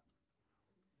bags?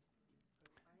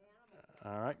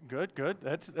 All right, good, good.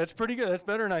 That's pretty good. That's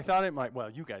better than I thought it might.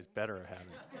 Well, you guys better have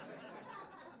it.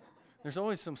 There's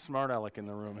always some smart aleck in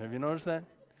the room. Have you noticed that?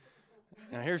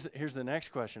 Now here's the next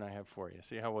question I have for you.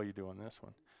 See how well you do on this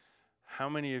one. How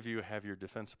many of you have your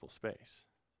defensible space?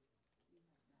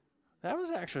 That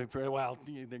was actually pretty well.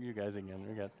 You guys again.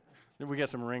 We got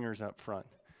some ringers up front.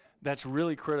 That's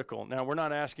really critical. Now we're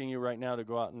not asking you right now to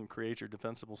go out and create your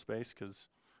defensible space because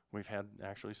we've had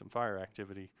actually some fire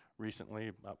activity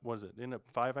recently. Was it in a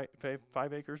 5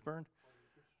 acres burned?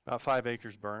 About 5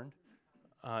 acres burned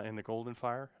in the Golden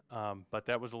Fire, but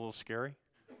that was a little scary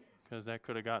because that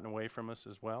could have gotten away from us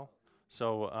as well.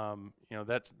 So you know,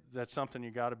 that's something you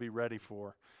got to be ready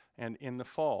for. And in the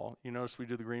fall, you notice we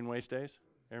do the Green Waste Days.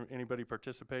 Anybody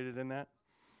participated in that?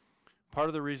 Part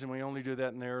of the reason we only do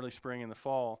that in the early spring and the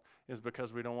fall is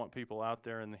because we don't want people out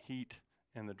there in the heat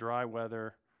and the dry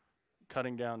weather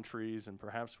cutting down trees and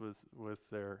perhaps with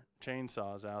their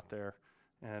chainsaws out there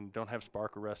and don't have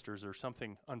spark arresters or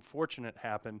something unfortunate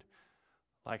happened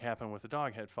like happened with the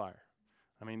Doghead Fire.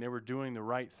 I mean, they were doing the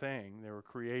right thing. They were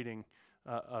creating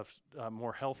a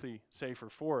more healthy, safer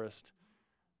forest,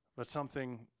 but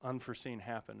something unforeseen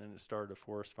happened and it started a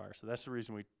forest fire. So that's the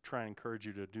reason we try and encourage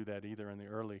you to do that either in the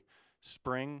early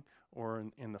spring or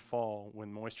in the fall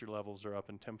when moisture levels are up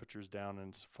and temperatures down, and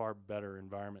it's a far better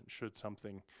environment should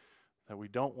something that we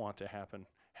don't want to happen.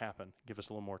 Give us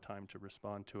a little more time to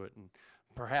respond to it and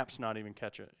perhaps not even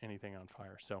catch anything on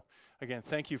fire. So again,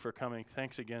 thank you for coming.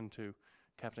 Thanks again to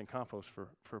Captain Campos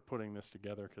for putting this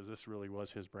together, because this really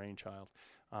was his brainchild.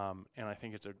 And I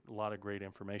think it's a lot of great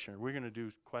information. Are we going to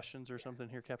do questions or something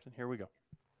here, Captain? Here we go.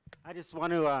 I just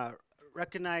want to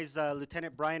recognize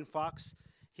Lieutenant Brian Fox.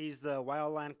 He's the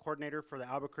Wildland Coordinator for the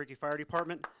Albuquerque Fire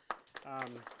Department.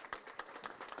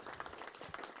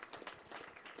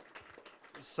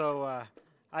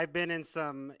 I've been in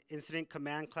some incident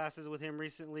command classes with him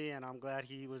recently, and I'm glad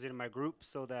he was in my group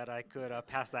so that I could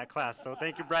pass that class. So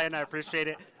thank you, Brian. I appreciate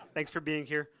it. Thanks for being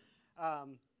here.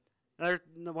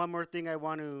 One more thing I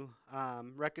want to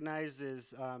recognize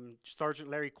is Sergeant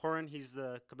Larry Corrin. He's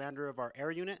the commander of our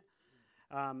air unit.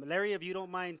 Larry, if you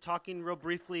don't mind talking real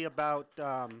briefly about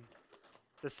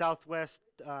the Southwest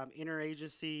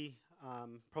interagency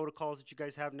protocols that you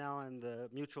guys have now and the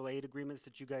mutual aid agreements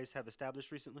that you guys have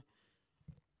established recently.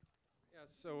 Yeah,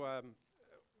 so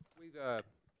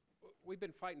we've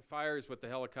been fighting fires with the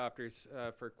helicopters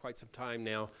for quite some time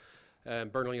now,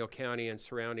 Bernalillo County and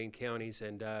surrounding counties,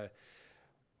 and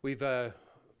we've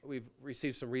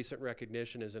received some recent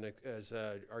recognition as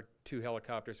our 2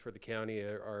 helicopters for the county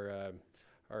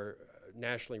are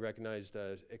nationally recognized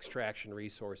extraction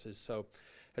resources. So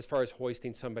as far as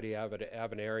hoisting somebody out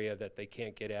of an area that they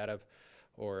can't get out of,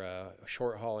 or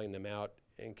short hauling them out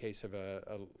in case of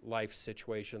a life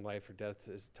situation, life or death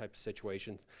type of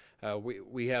situation,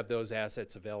 we have those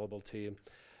assets available to you.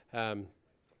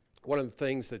 One of the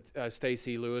things that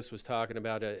Stacy Lewis was talking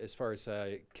about as far as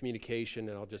communication,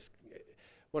 and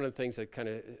one of the things that kind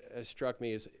of struck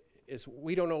me is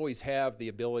we don't always have the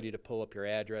ability to pull up your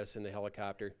address in the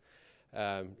helicopter.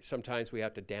 Sometimes we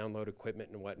have to download equipment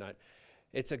and whatnot.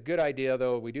 It's a good idea,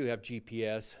 though. We do have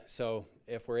GPS, so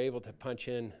if we're able to punch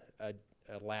in a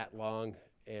lat long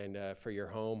and for your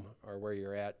home or where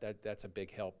you're at, that's a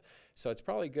big help. So it's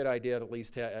probably a good idea to at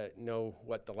least know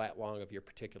what the lat long of your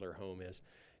particular home is,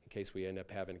 in case we end up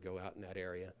having to go out in that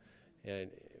area, and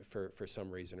for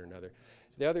some reason or another.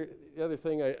 The other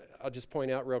thing I'll just point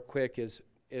out real quick is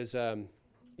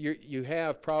you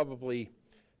have probably,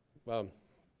 well,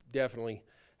 definitely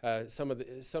some of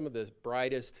the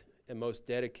brightest and most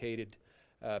dedicated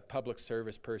public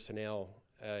service personnel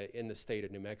in the state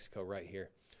of New Mexico right here.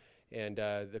 And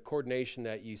the coordination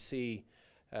that you see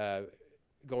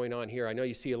going on here, I know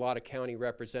you see a lot of county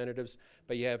representatives,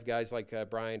 but you have guys like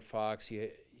Brian Fox,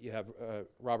 you have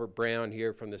Robert Brown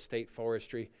here from the State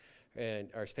Forestry and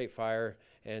our State Fire,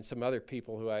 and some other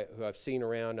people who I've seen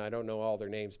around. I don't know all their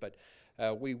names, but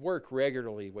we work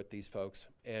regularly with these folks,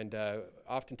 and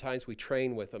oftentimes we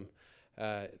train with them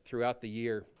throughout the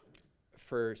year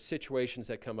for situations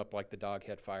that come up like the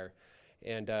Doghead Fire.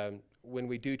 And when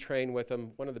we do train with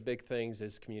them, one of the big things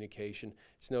is communication.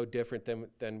 It's no different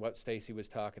than what Stacy was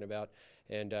talking about,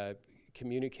 and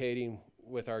communicating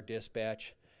with our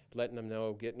dispatch, letting them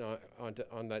know, getting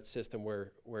on that system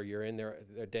where you're in their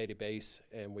database,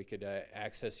 and we could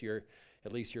access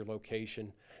at least your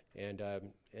location and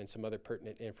some other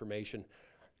pertinent information.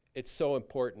 It's so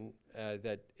important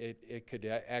that it could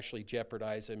actually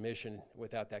jeopardize a mission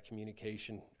without that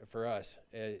communication for us.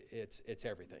 It's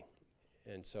everything.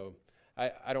 And so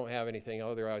I don't have anything,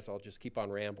 otherwise I'll just keep on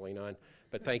rambling on,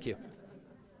 but thank you.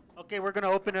 Okay, we're going to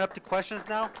open it up to questions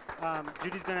now.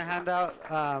 Judy's going to hand out.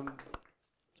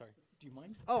 Sorry, do you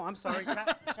mind? Oh, I'm sorry.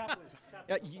 Chaplain.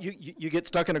 Yeah, you get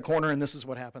stuck in a corner, and this is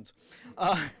what happens.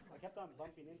 I kept on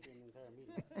bumping into him the entire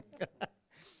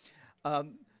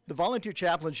meeting. The Volunteer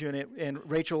Chaplains Unit, and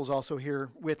Rachel is also here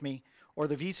with me, or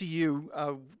the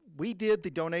VCU, we did the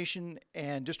donation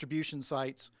and distribution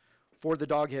sites for the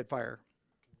Doghead Fire.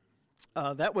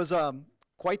 That was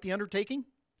quite the undertaking,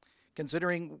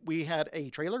 considering we had a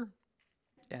trailer,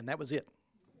 and that was it.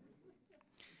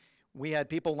 We had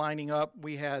people lining up.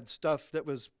 We had stuff that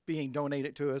was being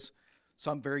donated to us,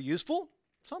 some very useful,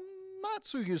 some not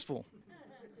so useful.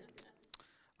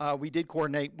 We did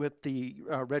coordinate with the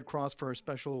Red Cross for a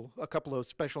couple of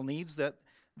special needs that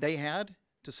they had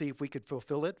to see if we could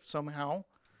fulfill it somehow,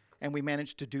 and we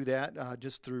managed to do that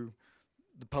just through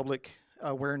the public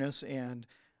awareness and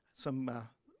some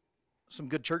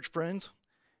good church friends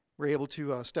were able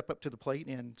to step up to the plate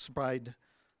and provide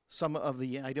some of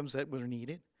the items that were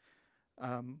needed.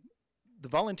 The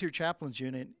Volunteer Chaplains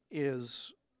Unit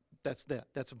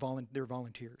they're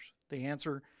volunteers. They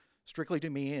answer strictly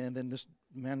to me, and then this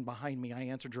man behind me, I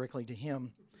answer directly to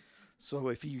him. So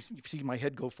if you see my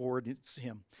head go forward, it's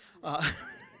him. But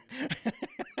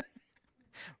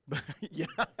yeah,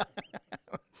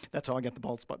 that's how I got the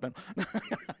bald spot done.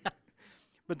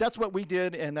 But that's what we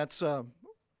did, and that's our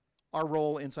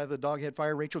role inside the Doghead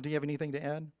Fire. Rachel, do you have anything to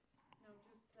add? No,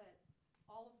 just that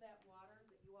all of that water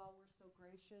that you all were so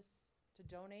gracious to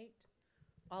donate,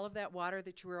 all of that water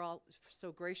that you were all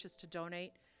so gracious to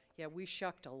donate, yeah, we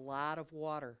shucked a lot of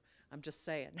water. I'm just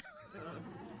saying.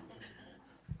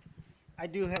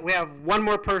 We have one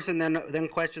more person, then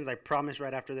questions, I promise,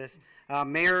 right after this. The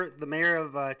mayor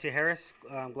of Tijeras,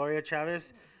 Gloria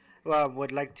Chavez,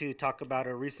 would like to talk about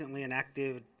a recently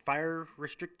enacted fire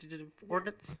restricted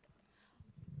ordinance.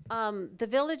 The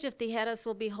Village of Tijeras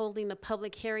will be holding a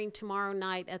public hearing tomorrow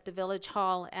night at the Village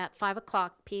Hall at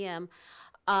 5:00 p.m.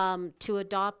 To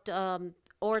adopt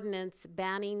ordinance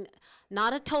banning,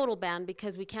 not a total ban,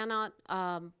 because we cannot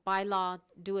by law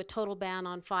do a total ban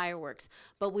on fireworks,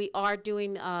 but we are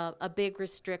doing a big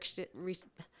restrictions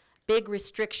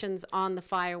on the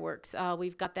fireworks.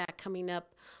 We've got that coming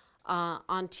up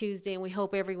on Tuesday, and we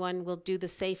hope everyone will do the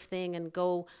safe thing and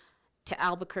go to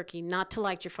Albuquerque, not to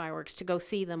light your fireworks, to go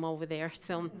see them over there.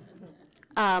 So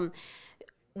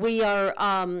we are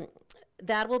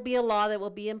that will be a law that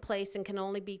will be in place and can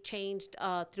only be changed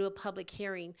through a public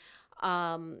hearing.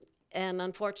 And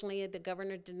unfortunately, the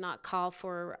governor did not call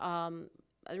for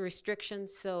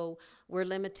restrictions, so we're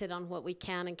limited on what we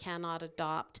can and cannot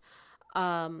adopt.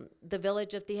 The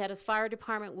Village of Tijeras Fire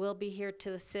Department will be here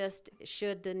to assist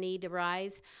should the need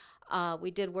arise. We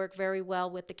did work very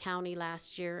well with the county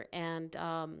last year, and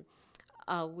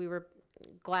we were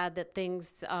glad that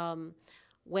things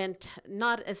went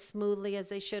not as smoothly as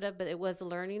they should have, but it was a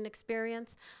learning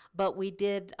experience. But we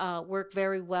did work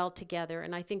very well together,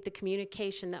 and I think the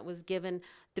communication that was given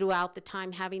throughout the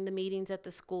time, having the meetings at the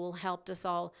school, helped us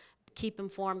all keep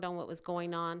informed on what was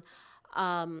going on.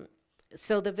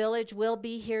 So the village will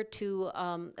be here to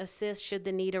assist should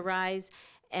the need arise,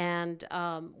 and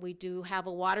we do have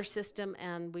a water system,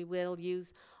 and we will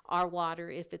use our water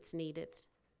if it's needed.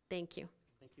 Thank you.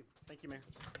 Thank you. Thank you, Mayor.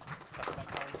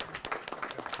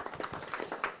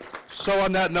 So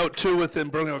on that note, too, within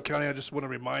Bernalillo County, I just want to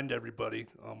remind everybody,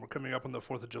 we're coming up on the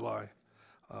 4th of July.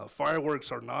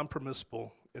 Fireworks are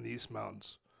non-permissible in the East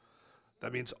Mountains.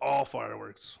 That means all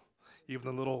fireworks, even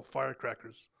the little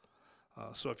firecrackers.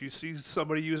 So if you see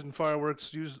somebody using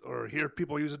fireworks, or hear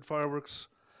people using fireworks,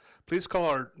 please call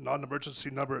our non-emergency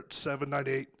number at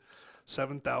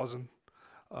 798-7000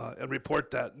 and report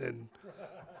that. And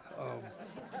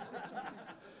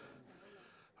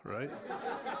right?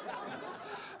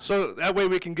 So that way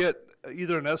we can get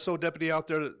either an SO deputy out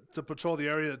there to patrol the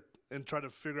area and try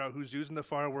to figure out who's using the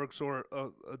fireworks, or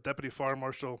a deputy fire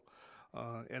marshal.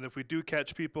 And if we do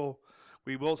catch people,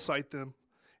 we will cite them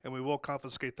and we will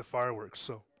confiscate the fireworks.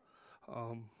 So,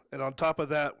 and on top of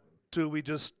that, too, we've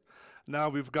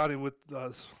gotten with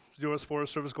the U.S.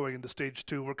 Forest Service going into stage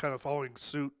 2. We're kind of following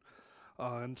suit,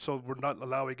 and so we're not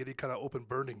allowing any kind of open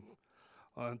burning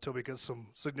until we get some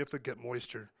significant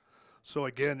moisture. So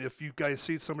again, if you guys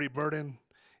see somebody burning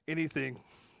anything,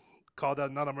 call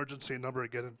that non-emergency number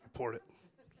again and report it.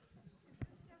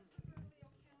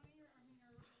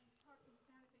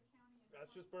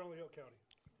 That's just Bernalillo County.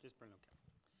 Just Bernalillo County.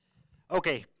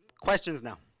 Okay, questions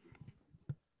now.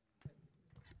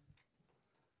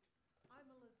 I'm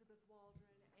Elizabeth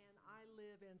Waldron, and I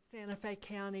live in Santa Fe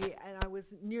County, and I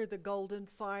was near the Golden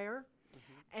Fire.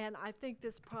 And I think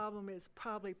this problem is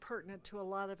probably pertinent to a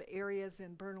lot of areas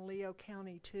in Bernalillo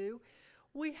County too.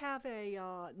 We have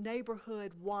a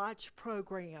neighborhood watch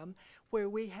program where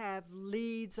we have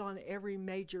leads on every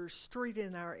major street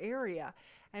in our area,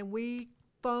 and we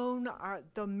phone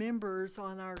the members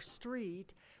on our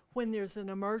street when there's an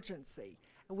emergency.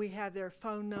 And we have their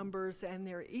phone numbers and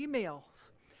their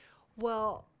emails.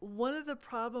 Well, one of the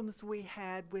problems we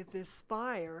had with this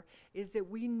fire is that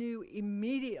we knew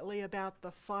immediately about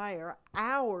the fire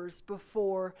hours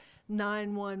before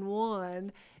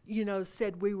 911,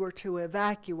 said we were to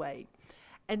evacuate.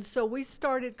 And so we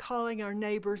started calling our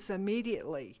neighbors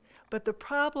immediately. But the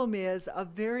problem is a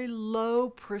very low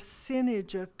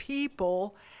percentage of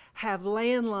people have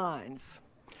landlines.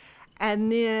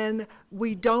 And then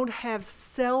we don't have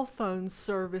cell phone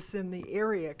service in the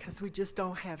area because we just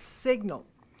don't have signal.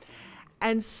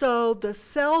 And so the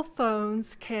cell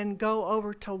phones can go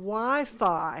over to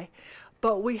Wi-Fi,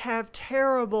 but we have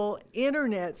terrible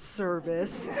internet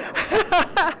service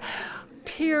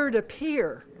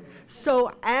peer-to-peer. So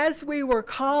as we were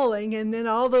calling, and then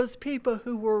all those people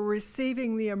who were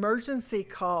receiving the emergency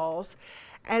calls,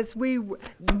 as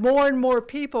more and more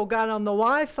people got on the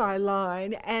Wi-Fi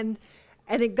line, and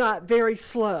it got very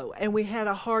slow, and we had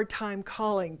a hard time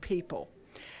calling people.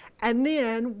 And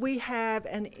then we have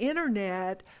an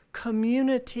internet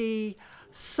community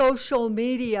social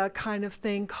media kind of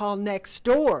thing called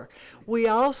Nextdoor. We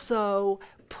also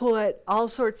put all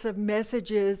sorts of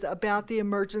messages about the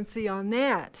emergency on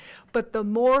that. But the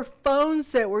more phones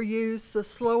that were used, the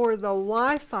slower the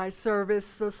Wi-Fi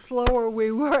service, the slower we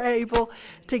were able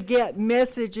to get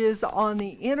messages on the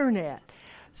internet.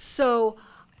 So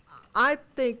I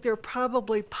think there are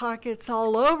probably pockets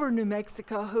all over New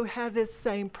Mexico who have this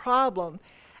same problem.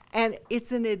 And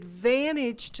it's an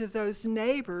advantage to those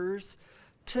neighbors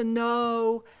to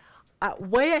know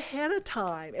way ahead of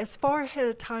time, as far ahead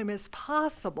of time as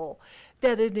possible,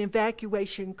 that an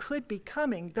evacuation could be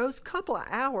coming. Those couple of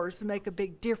hours make a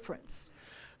big difference.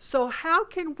 So how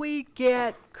can we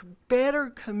get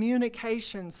better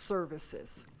communication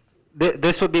services?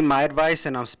 This would be my advice,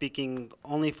 and I'm speaking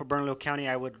only for Bernalillo County.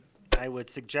 I would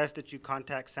suggest that you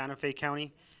contact Santa Fe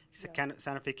County,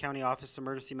 Santa Fe County Office of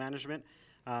Emergency Management,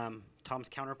 Tom's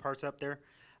counterparts up there.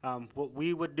 What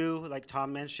we would do, like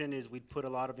Tom mentioned, is we'd put a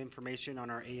lot of information on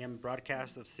our AM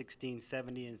broadcast of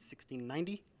 1670 and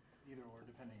 1690. Either or,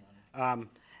 depending on.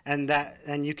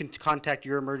 And you can contact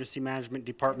your emergency management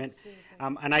department.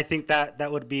 And I think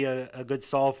that would be a good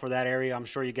solve for that area. I'm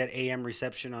sure you get AM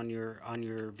reception on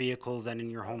your vehicles and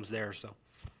in your homes there. So,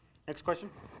 next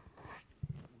question.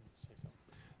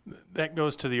 That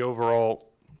goes to the overall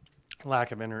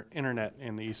lack of internet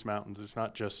in the East Mountains. It's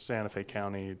not just Santa Fe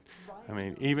County. I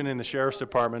mean, even in the Sheriff's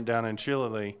Department down in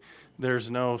Chillicothe, there's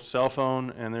no cell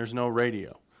phone and there's no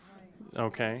radio.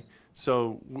 Okay?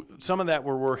 So some of that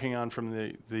we're working on from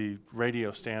the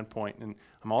radio standpoint. And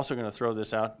I'm also going to throw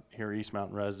this out here, East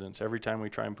Mountain residents. Every time we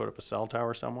try and put up a cell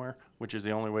tower somewhere, which is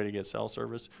the only way to get cell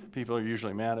service, people are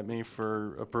usually mad at me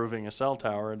for approving a cell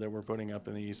tower that we're putting up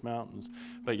in the East Mountains,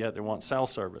 but yet they want cell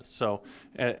service. So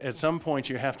at some point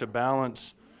you have to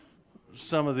balance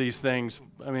some of these things.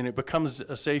 I mean, it becomes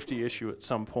a safety issue at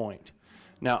some point.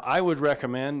 Now, I would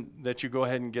recommend that you go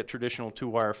ahead and get traditional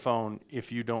two-wire phone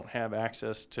if you don't have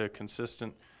access to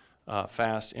consistent,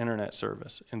 fast internet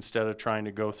service, instead of trying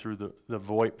to go through the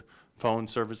VoIP phone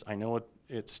service. I know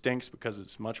it stinks because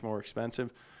it's much more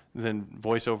expensive than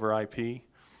voice over IP,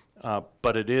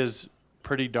 but it is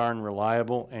pretty darn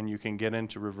reliable, and you can get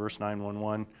into reverse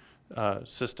 911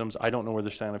 systems. I don't know whether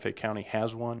Santa Fe County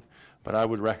has one, but I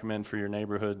would recommend for your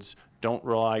neighborhoods, don't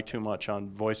rely too much on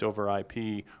voice over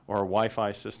IP or a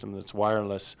Wi-Fi system that's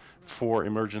wireless for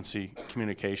emergency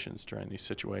communications during these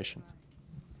situations.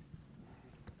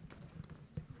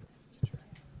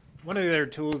 One of the other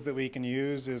tools that we can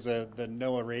use is the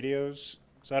NOAA radios.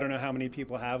 So I don't know how many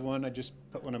people have one. I just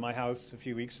put one in my house a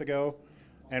few weeks ago,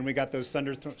 and we got those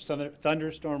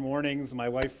thunderstorm warnings. My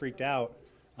wife freaked out.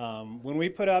 When we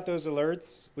put out those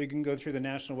alerts, we can go through the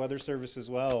National Weather Service as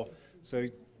well. So,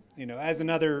 as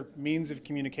another means of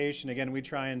communication, again, we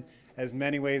try in as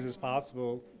many ways as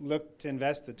possible, look to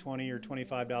invest the $20 or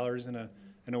 $25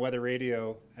 in a weather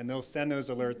radio, and they'll send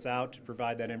those alerts out to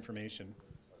provide that information.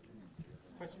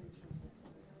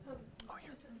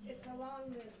 It's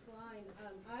along this line.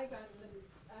 I'm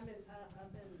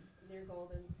in near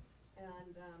Golden,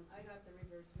 and I got the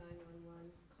reverse 911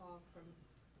 call from,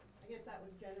 I guess that was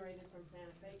generated from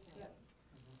Santa Fe County.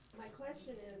 My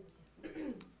question is,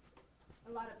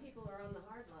 a lot of people are on the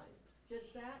hard line. Does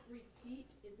that repeat?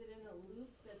 Is it in a loop?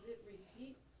 Does it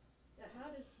repeat? How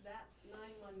does that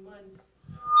 911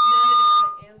 know that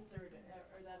I answered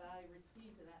or that I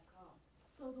received that call.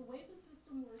 So the way the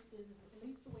system works is at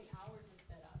least the way ours is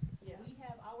set up. Yeah. We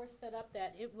have ours set up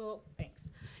that it will, thanks.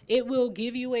 It will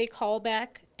give you a call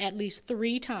back at least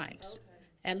 3 times. Okay.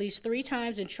 At least 3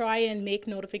 times and try and make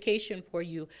notification for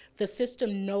you. The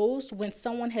system knows when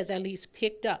someone has at least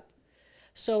picked up.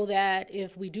 So that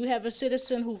if we do have a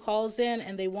citizen who calls in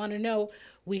and they want to know,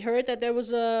 we heard that there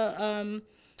was an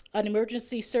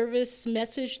emergency service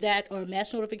message or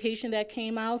mass notification that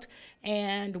came out,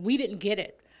 and we didn't get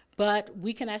it. But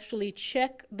we can actually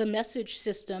check the message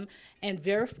system and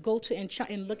go to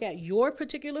and look at your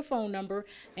particular phone number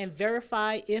and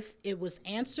verify if it was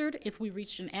answered, if we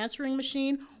reached an answering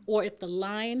machine, or if the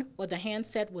line or the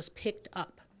handset was picked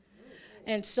up.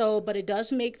 And so, but it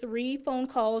does make 3 phone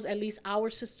calls, at least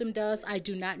our system does. I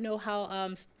do not know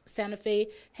how Santa Fe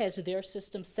has their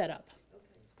system set up. Okay,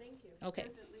 thank you. Okay.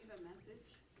 Does it leave a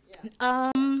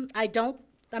message?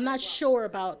 I'm not sure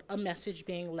about a message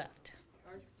being left.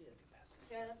 Ours did.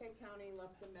 Santa Fe County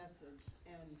left a message,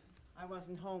 and I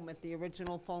wasn't home at the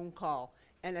original phone call.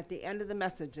 And at the end of the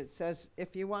message, it says,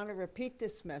 if you want to repeat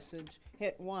this message,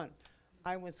 hit 1.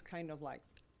 I was kind of like,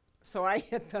 so I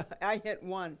hit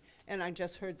 1, and I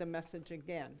just heard the message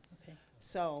again. Okay.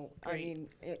 So, Great. I mean,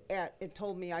 it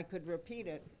told me I could repeat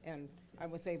it, and I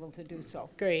was able to do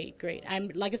so. Great, great.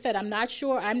 Like I said, I'm not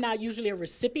sure. I'm not usually a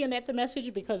recipient at the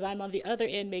message because I'm on the other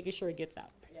end making sure it gets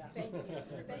out. Yeah. Thank you.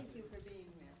 Thank you for being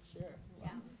there. Sure. Yeah,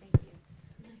 thank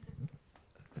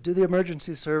you. Do the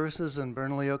emergency services in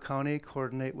Bernalillo County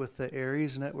coordinate with the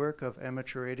ARES network of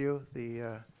amateur radio?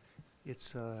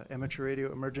 It's Amateur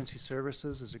Radio Emergency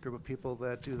Services is a group of people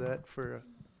that do that for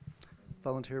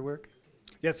volunteer work.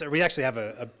 Yes, sir. We actually have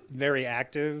a very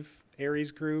active ARES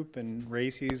group and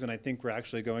RACES, and I think we're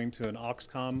actually going to an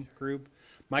Oxcom group.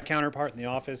 My counterpart in the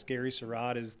office, Gary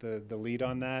Surratt, is the lead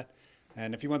on that.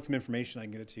 And if you want some information, I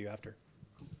can get it to you after.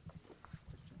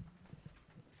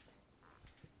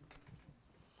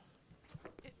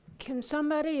 Can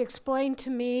somebody explain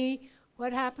to me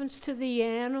what happens to the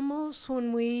animals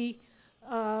when we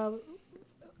are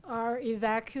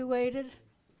evacuated?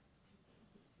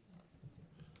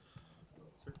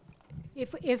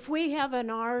 If we have an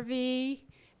RV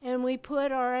and we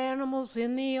put our animals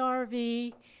in the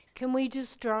RV, can we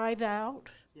just drive out?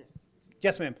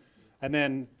 Yes, ma'am. And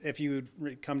then if you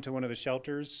come to one of the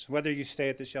shelters, whether you stay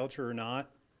at the shelter or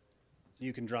not,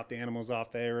 you can drop the animals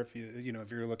off there. If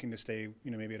if you're looking to stay,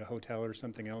 maybe at a hotel or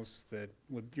something else that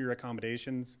would your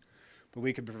accommodations. But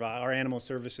we could provide, our animal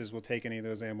services will take any of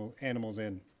those animals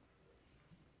in.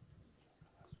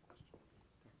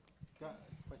 Got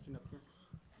a question up here.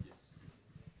 Yes.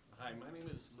 Hi, my name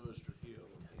is Louis Trujillo,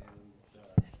 and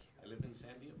I live in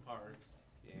Sandia Park,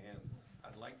 and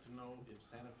I'd like to know if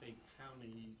Santa Fe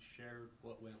County shared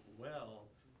what went well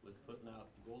with putting out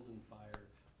the Golden Fire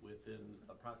within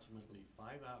approximately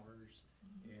 5 hours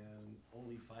and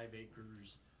only 5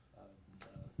 acres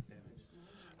damaged.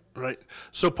 Right.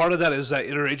 So part of that is that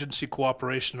interagency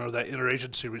cooperation or that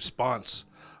interagency response.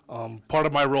 Part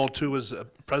of my role too is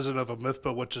president of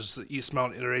AMIFPA, which is the East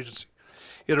Mountain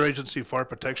Interagency Fire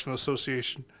Protection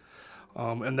Association.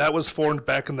 And that was formed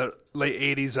back in the late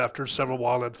 80s after several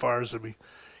wildland fires,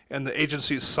 and the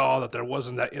agencies saw that there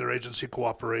wasn't that interagency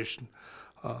cooperation.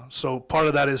 So part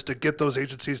of that is to get those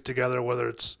agencies together, whether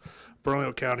it's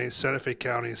Bernalillo County, Santa Fe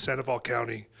County, Sandoval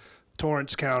County,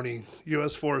 Torrance County,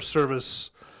 U.S. Forest Service,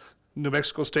 New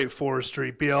Mexico State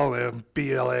Forestry, BLM,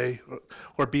 BLA,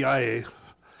 or BIA.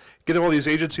 Get all these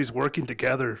agencies working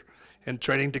together and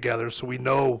training together so we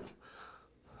know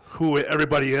who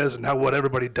everybody is and what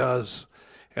everybody does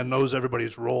and knows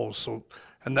everybody's roles. So,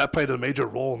 and that played a major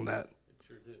role in that. It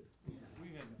sure did.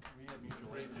 We had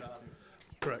a great job.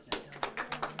 Correct.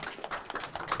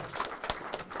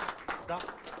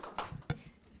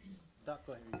 Doc,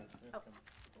 go ahead.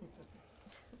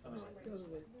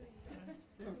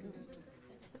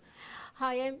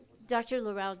 Hi, I'm Dr.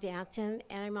 Laurel Danton,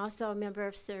 and I'm also a member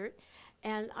of CERT.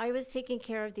 And I was taking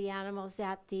care of the animals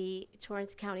at the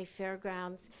Torrance County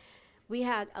Fairgrounds. We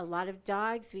had a lot of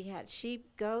dogs. We had sheep,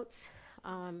 goats.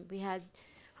 We had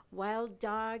wild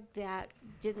dog that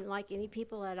didn't like any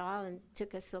people at all and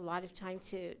took us a lot of time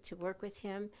to work with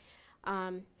him.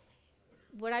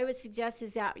 What I would suggest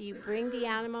is that you bring the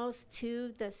animals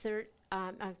to the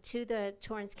to the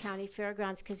Torrance County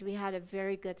Fairgrounds, because we had a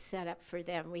very good setup for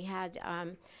them. We had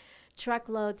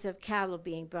truckloads of cattle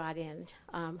being brought in,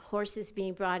 horses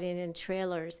being brought in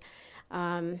trailers,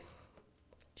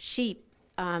 sheep,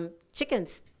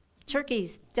 chickens,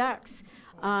 turkeys, ducks,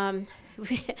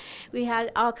 We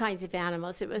had all kinds of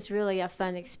animals. It was really a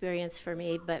fun experience for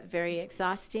me, but very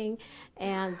exhausting.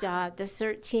 And the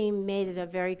CERT team made it a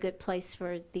very good place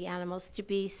for the animals to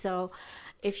be. So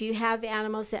if you have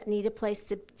animals that need a place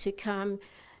to come,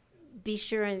 be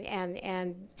sure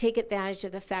and take advantage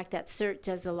of the fact that CERT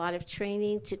does a lot of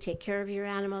training to take care of your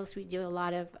animals. We do a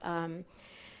lot of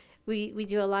we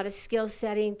do a lot of skill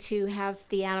setting to have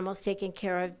the animals taken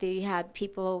care of. We had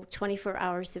people 24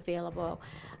 hours available.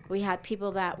 We had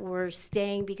people that were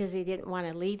staying because they didn't want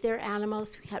to leave their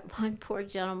animals. We had one poor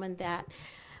gentleman that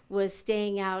was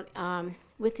staying out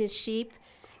with his sheep,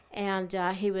 and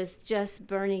he was just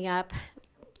burning up.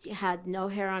 He had no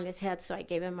hair on his head, so I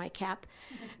gave him my cap.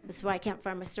 That's why I can't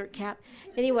find my CERT cap.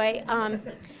 Anyway,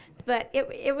 but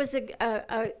it was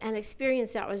an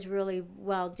experience that was really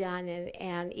well done,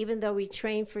 and even though we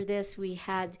trained for this, we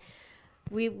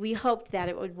hoped that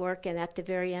it would work, and at the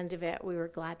very end of it, we were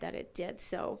glad that it did.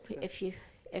 So if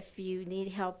you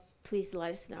need help, please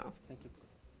let us know. Thank you.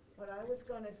 What I was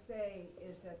going to say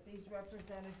is that these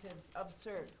representatives of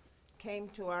CERT came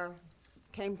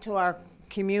to our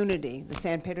community, the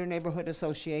San Pedro Neighborhood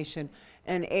Association,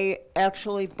 and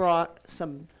actually brought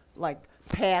some like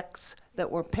packs that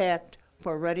were packed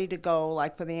for ready to go,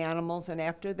 like for the animals. And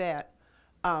after that,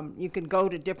 you can go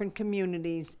to different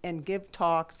communities and give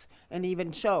talks and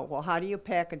even show, well, how do you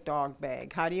pack a dog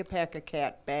bag? How do you pack a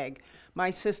cat bag?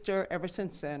 My sister, ever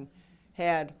since then,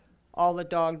 had all the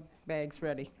dog bags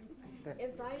ready.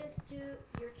 Invite us to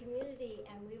your community,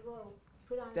 and we will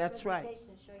put on That's a right.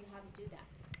 presentation and show you how to do that.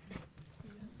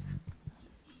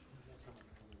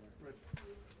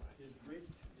 Is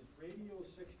radio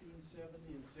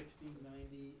 1670 and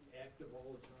 1690 active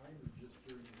all the time, or just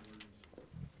during emergency?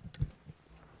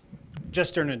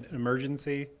 Just during an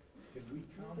emergency. Can we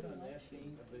count on that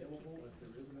being available if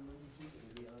there is an emergency?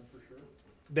 It'll be on for sure?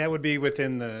 That would be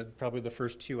within probably the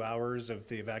first 2 hours of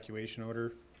the evacuation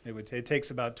order. It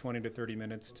takes about 20 to 30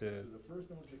 minutes to. So the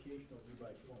first notification will be by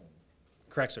phone?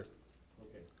 Correct, sir.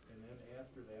 Okay, and then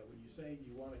after that, when you say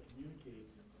you want to communicate,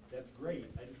 that's great.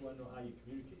 I just want to know how you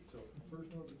communicate. So first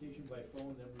notification by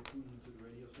phone, then recruiting to the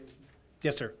radio station?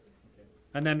 Yes, sir. Okay.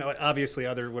 And then obviously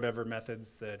other whatever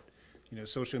methods that,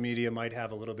 social media might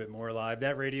have a little bit more live.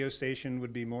 That radio station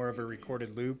would be more of a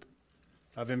recorded loop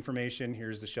of information.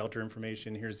 Here's the shelter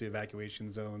information. Here's the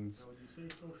evacuation zones. So when you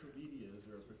say social media, is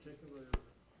there a particular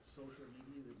social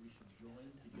media that we should join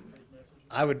to get those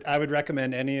messages? I would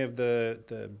recommend any of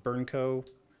the Bernco.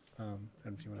 I don't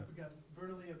know if you want to. We've got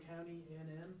Bernalillo County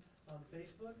NM on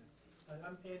Facebook.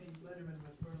 I'm Andy Letterman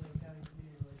with Bernalillo County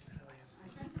Community Relations.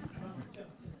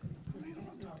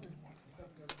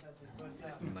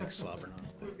 Like slobbering on.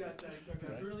 We've got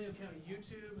Bernalillo County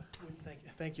YouTube.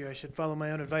 Thank you. I should follow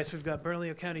my own advice. We've got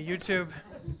Bernalillo County YouTube.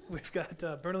 We've got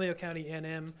Bernalillo County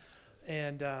NM,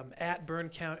 and at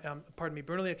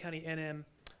Bernalillo County NM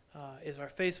is our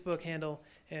Facebook handle,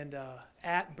 and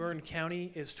at Bern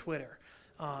County is Twitter.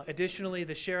 Additionally,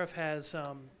 the sheriff has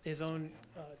his own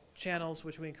channels,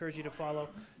 which we encourage you to follow,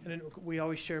 and then we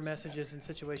always share messages in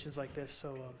situations like this.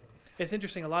 So it's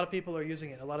interesting. A lot of people are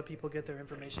using it. A lot of people get their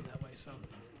information that way. So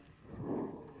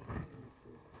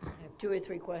I have 2 or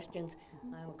 3 questions.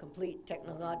 I'm a complete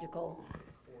technological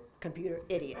computer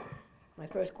idiot. My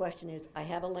first question is, I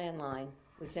have a landline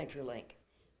with CenturyLink.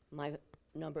 My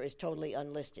number is totally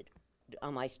unlisted.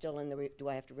 Am I still in the? Do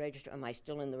I have to register? Am I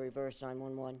still in the reverse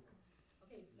 911?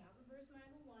 Okay, it's not reverse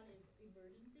 911, it's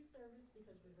emergency service,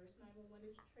 because reverse 911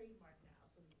 is trademarked now,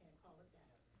 so we can't call it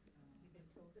that. We've been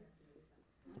told that to do that.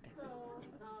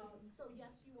 So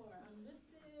yes, you are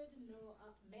unlisted, no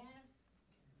mask,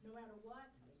 no matter what,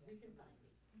 we can find you.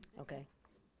 Okay.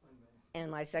 And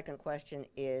my second question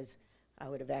is, I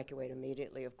would evacuate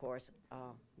immediately, of course.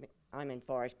 I'm in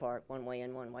Forest Park, one way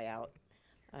in, one way out.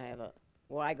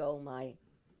 Where I go, my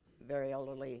very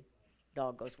elderly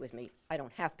dog goes with me. I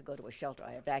don't have to go to a shelter.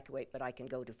 I evacuate, but I can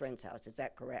go to friend's house. Is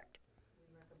that correct?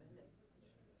 We recommend it.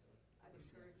 I'd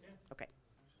encourage it. Okay.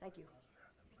 Thank you.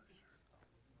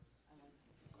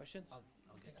 Questions? I'll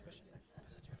get questions.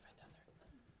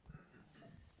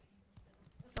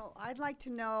 So I'd like to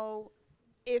know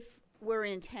if we're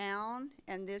in town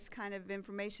and this kind of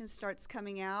information starts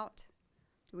coming out,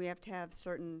 do we have to have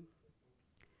certain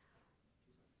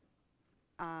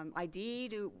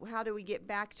ID? How do we get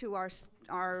back to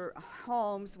our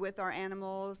homes with our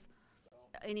animals?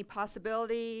 Any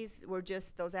possibilities?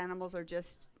 Those animals are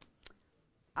just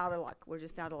out of luck. We're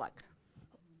just out of luck.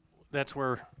 That's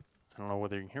where, I don't know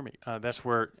whether you can hear me, that's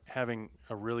where having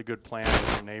a really good plan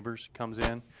with your neighbors comes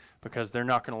in, because they're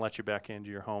not going to let you back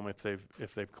into your home if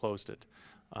they've closed it.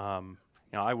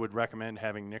 I would recommend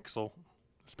having Nixle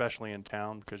especially in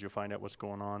town, because you'll find out what's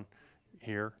going on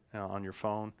here on your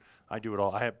phone. I do it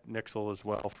all. I have Nixle as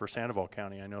well for Sandoval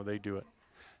County. I know they do it.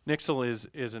 Nixle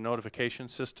is a notification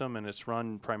system, and it's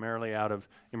run primarily out of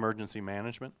emergency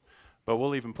management. But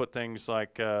we'll even put things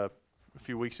like a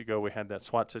few weeks ago we had that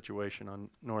SWAT situation on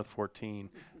North 14,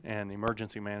 and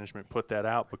emergency management put that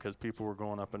out because people were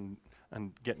going up and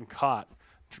getting caught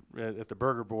at the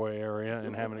Burger Boy area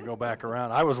and having to go back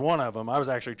around. I was one of them. I was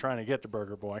actually trying to get to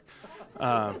Burger Boy.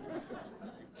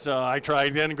 So I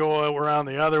tried then to go around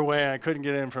the other way, and I couldn't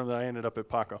get in from there. I ended up at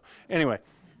Paco. Anyway,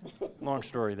 long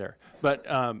story there. But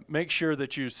make sure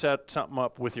that you set something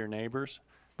up with your neighbors,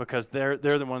 because they're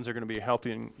the ones that are going to be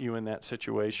helping you in that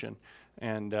situation.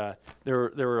 And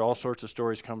there were all sorts of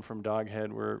stories come from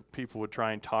Doghead where people would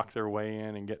try and talk their way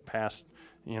in and get past,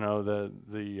 you know,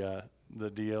 the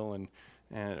deal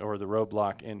or the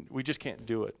roadblock, and we just can't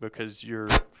do it because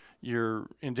you're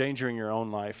endangering your own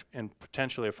life and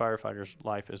potentially a firefighter's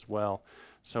life as well.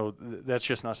 So that's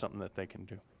just not something that they can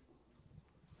do.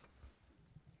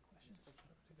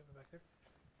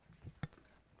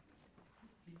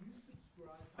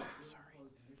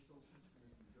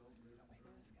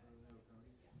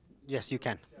 Yes, you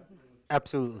can.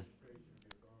 Absolutely.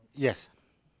 Yes.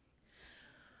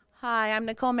 Hi, I'm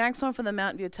Nicole Maxwell from the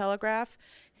Mountain View Telegraph,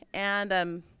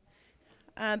 and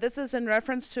this is in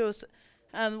reference to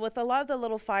with a lot of the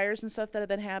little fires and stuff that have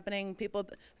been happening. People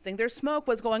think there's smoke,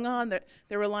 what's going on?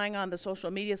 They're relying on the social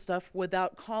media stuff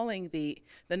without calling the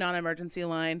non-emergency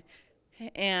line.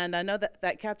 And I know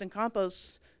that Captain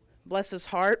Campos, bless his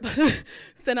heart,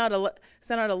 sent out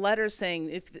a letter saying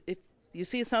if you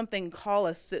see something, call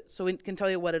us so we can tell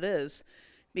you what it is.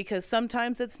 Because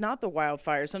sometimes it's not the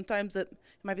wildfire. Sometimes it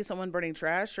might be someone burning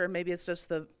trash, or maybe it's just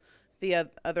the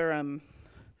other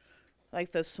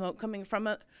like the smoke coming from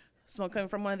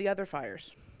one of the other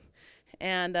fires.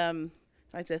 And I'd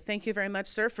like to thank you very much,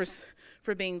 sir,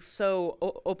 for being so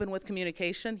open with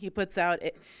communication. He puts out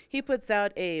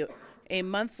a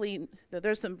monthly.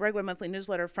 There's some regular monthly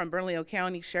newsletter from Bernalillo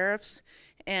County sheriffs,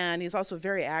 and he's also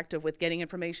very active with getting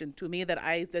information to me that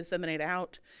I disseminate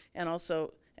out, and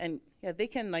also. And yeah, they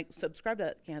can like subscribe to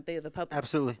that, can't they? The public.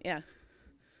 Absolutely. Yeah.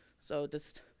 So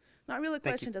just not really a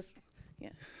question, just yeah.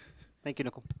 Thank you,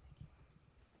 Nicole.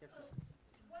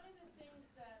 One of the things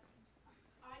that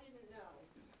I didn't know,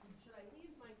 should I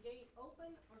leave my gate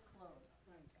open or closed?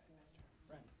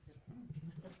 Right.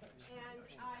 And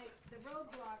the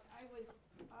roadblock,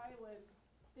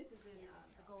 this is in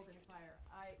the Golden Fire.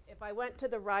 If I went to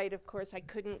the right, of course, I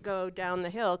couldn't go down the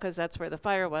hill because that's where the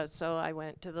fire was, so I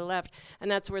went to the left,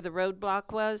 and that's where the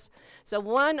roadblock was. So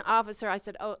one officer, I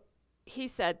said, he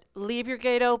said, leave your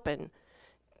gate open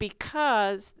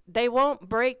because they won't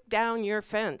break down your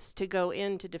fence to go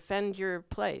in to defend your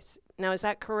place. Now, is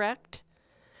that correct?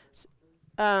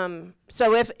 So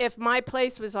if my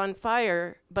place was on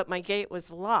fire but my gate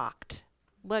was locked,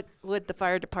 what would the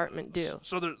fire department do?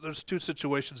 So there's two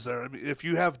situations there. I mean, if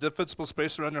you have defensible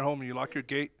space around your home and you lock your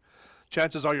gate,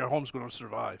 chances are your home's going to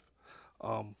survive.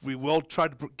 We will try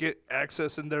to get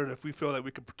access in there if we feel that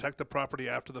we can protect the property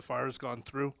after the fire has gone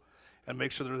through and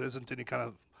make sure there isn't any kind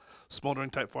of smoldering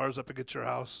type fires up against your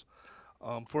house.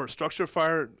 For a structure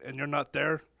fire and you're not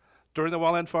there, during the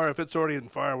wildland fire, if it's already in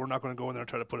fire, we're not going to go in there and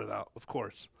try to put it out, of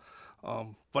course.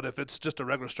 But if it's just a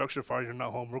regular structure fire, you're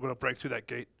not home, we're going to break through that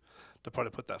gate to try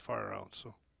to put that fire out.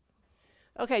 So.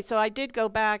 Okay, so I did go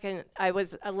back and I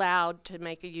was allowed to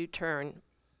make a U-turn.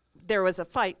 There was a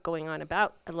fight going on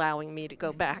about allowing me to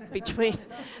go back between,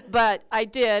 but I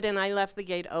did, and I left the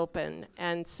gate open.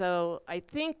 And so I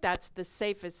think that's the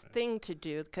safest thing to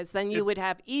do, because then you would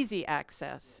have easy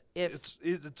access. It's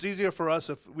easier for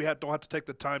us if we don't have to take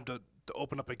the time to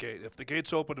open up a gate. If the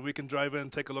gate's open and we can drive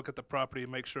in, take a look at the property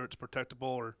and make sure it's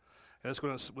protectable and it's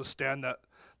going to withstand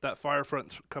that fire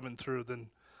front coming through, then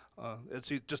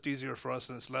it's just easier for us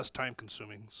and it's less time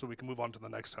consuming, so we can move on to the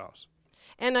next house.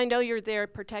 And I know you're there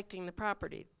protecting the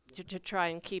property to try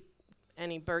and keep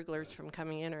any burglars from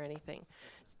coming in or anything.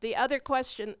 The other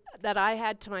question that I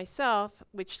had to myself,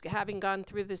 which having gone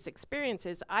through this experience,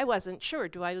 is I wasn't sure,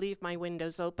 do I leave my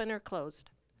windows open or closed?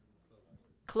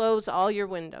 Close all your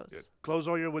windows. Yeah. Close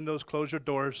all your windows, close your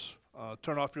doors,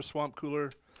 turn off your swamp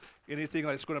cooler. Anything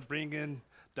that's going to bring in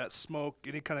that smoke,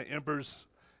 any kind of embers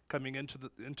coming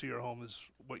into your home is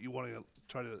what you want to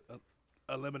try to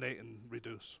eliminate and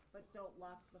reduce. But don't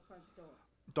lock the front door.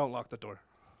 Don't lock the door.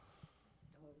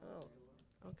 Oh,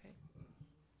 okay.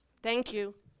 Thank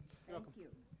you. Thank you.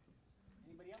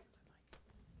 Anybody else?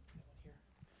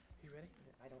 You ready?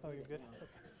 Oh, you're good?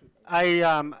 Okay.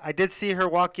 I did see her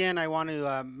walk in. I want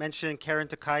to mention Karen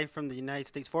Takai from the United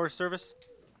States Forest Service.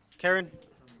 Karen?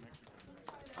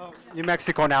 New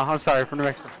Mexico now. I'm sorry, from New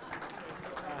Mexico.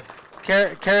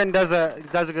 Karen does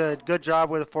a good job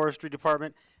with the forestry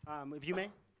department. If you may.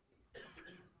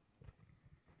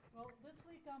 Well, this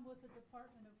week I'm with the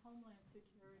Department of Homeland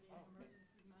Security and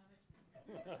Emergency Management.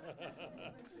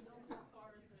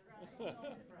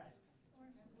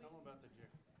 Tell them about the JIC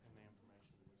and the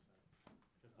information we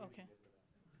sent. Okay.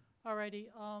 Alrighty.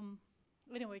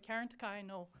 Anyway, Karen Takai, I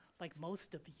know like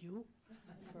most of you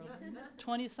for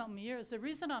 20-something years. The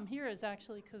reason I'm here is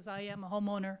actually because I am a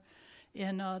homeowner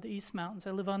in the East Mountains.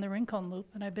 I live on the Rincon Loop,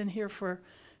 and I've been here for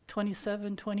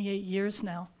 27, 28 years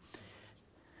now.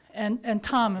 And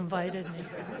Tom invited me.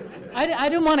 I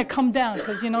didn't want to come down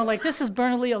because, like this is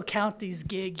Bernalillo County's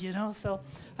gig, so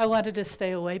I wanted to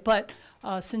stay away. But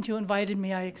since you invited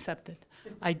me, I accepted.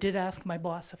 I did ask my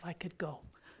boss if I could go.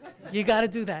 You got to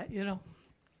do that,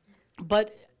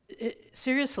 But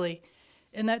seriously,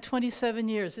 in that 27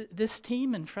 years, this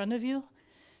team in front of you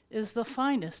is the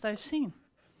finest I've seen.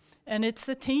 And it's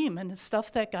a team, and the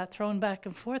stuff that got thrown back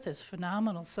and forth is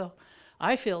phenomenal. So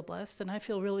I feel blessed, and I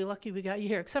feel really lucky we got you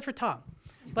here, except for Tom.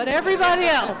 But everybody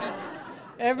else,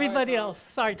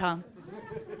 sorry, Tom.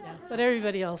 Yeah, but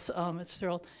everybody else is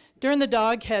thrilled. During the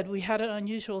dog head, we had an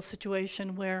unusual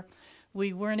situation where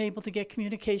we weren't able to get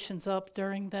communications up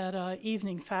during that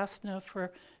evening fast enough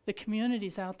for the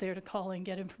communities out there to call and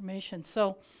get information.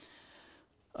 So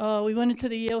we went into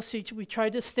the EOC. We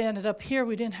tried to stand it up here.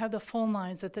 We didn't have the phone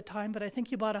lines at the time, but I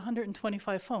think you bought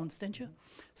 125 phones, didn't you?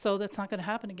 So that's not going to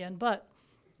happen again. But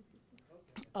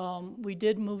we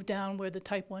did move down where the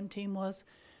Type 1 team was.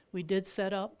 We did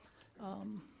set up,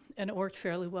 and it worked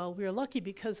fairly well. We were lucky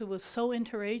because it was so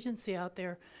interagency out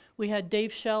there. We had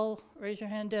Dave Schell, raise your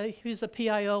hand, Dave. He's a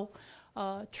PIO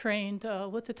trained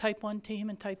with the Type 1 team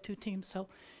and Type 2 team. So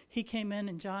he came in,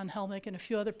 and John Helmick and a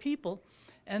few other people,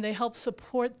 and they helped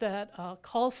support that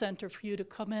call center for you to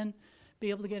come in,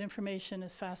 be able to get information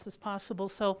as fast as possible.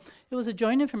 So it was a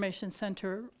joint information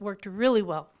center, worked really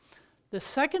well. The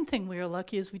second thing we were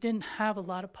lucky is we didn't have a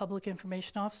lot of public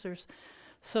information officers.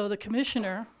 So the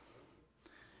commissioner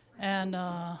and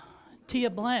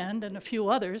Tia Bland and a few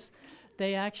others,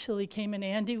 they actually came in.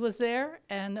 Andy was there,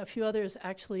 and a few others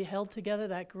actually held together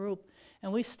that group.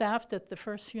 And we staffed it the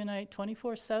first few nights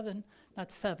 24/7,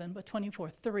 not 7, but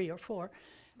 24/3 or 4.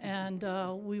 And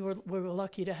we were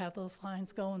lucky to have those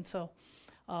lines going. So,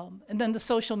 and then the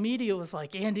social media was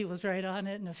like, Andy was right on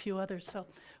it and a few others. So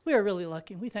we were really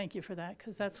lucky. We thank you for that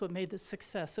because that's what made the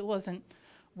success. It wasn't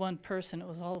one person. It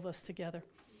was all of us together.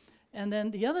 And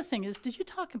then the other thing is, did you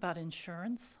talk about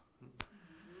insurance?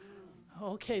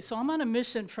 Okay, so I'm on a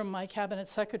mission from my cabinet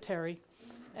secretary,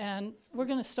 and we're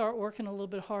going to start working a little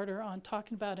bit harder on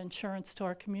talking about insurance to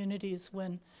our communities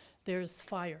when there's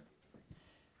fire.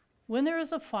 When there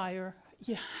is a fire,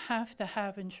 you have to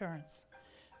have insurance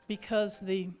because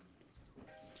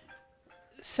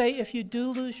say if you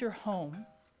do lose your home,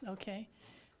 okay,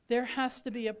 there has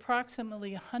to be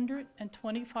approximately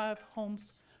 125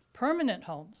 homes, permanent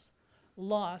homes,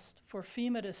 lost for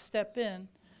FEMA to step in.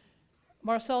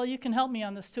 Marcella, you can help me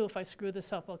on this too if I screw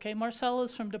this up, okay? Marcella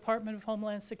is from Department of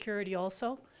Homeland Security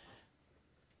also.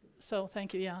 So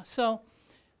thank you, yeah. So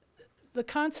the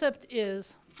concept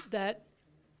is that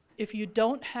if you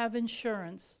don't have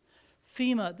insurance,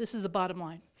 FEMA, this is the bottom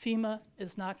line, FEMA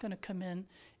is not going to come in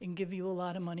and give you a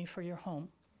lot of money for your home.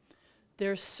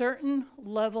 There's certain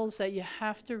levels that you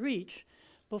have to reach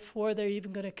before they're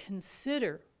even going to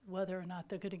consider whether or not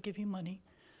they're going to give you money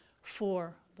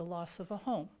for the loss of a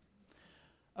home.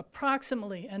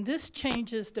 Approximately, and this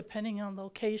changes depending on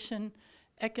location,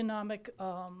 economic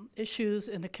issues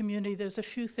in the community. There's a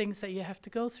few things that you have to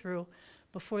go through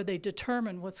before they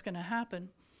determine what's going to happen.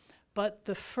 But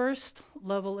the first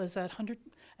level is at 100,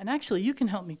 and actually you can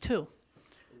help me too,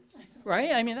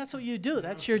 right? I mean, that's what you do.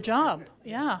 That's your job,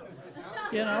 yeah,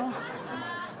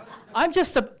 I'm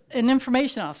just an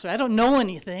information officer. I don't know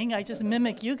anything. I just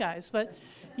mimic you guys. But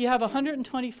you have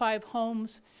 125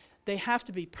 homes. They have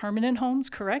to be permanent homes,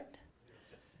 correct?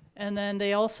 And then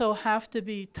they also have to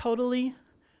be totally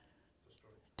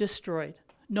destroyed.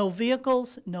 No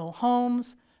vehicles, no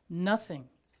homes, nothing.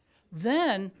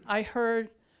 Then I heard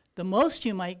the most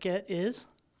you might get is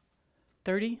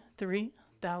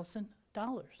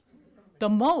 $33,000. The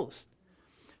most.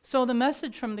 So the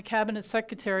message from the cabinet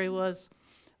secretary was,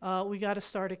 we got to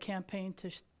start a campaign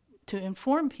to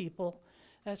inform people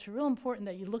that it's real important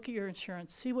that you look at your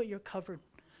insurance, see what you're covered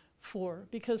for,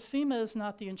 because FEMA is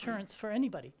not the insurance for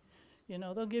anybody.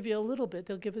 They'll give you a little bit,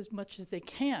 they'll give as much as they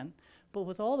can, but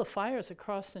with all the fires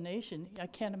across the nation, I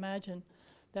can't imagine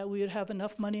that we would have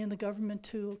enough money in the government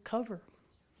to cover.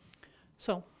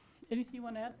 So, anything you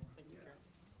want to add?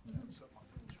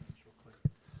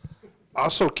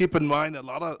 Also, keep in mind a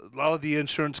lot of the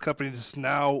insurance companies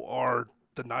now are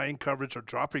denying coverage or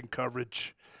dropping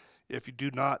coverage if you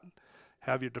do not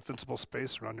have your defensible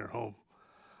space around your home.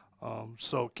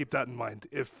 So keep that in mind.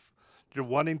 If you're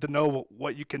wanting to know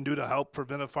what you can do to help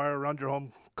prevent a fire around your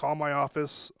home, call my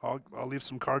office. I'll leave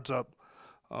some cards up.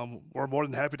 We're more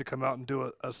than happy to come out and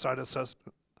do a site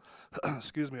assessment.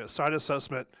 Excuse me, a site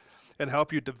assessment, and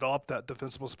help you develop that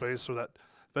defensible space or that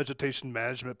vegetation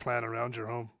management plan around your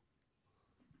home.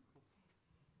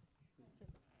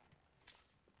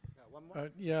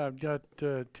 Yeah, I've got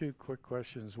two quick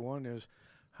questions. One is,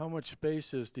 how much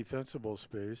space is defensible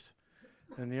space?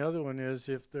 And the other one is,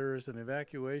 if there is an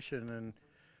evacuation and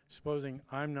supposing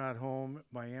I'm not home,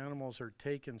 my animals are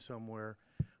taken somewhere,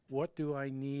 what do I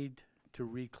need to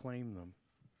reclaim them?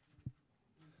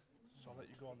 So I'll let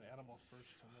you go on the animals first,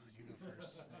 and then you go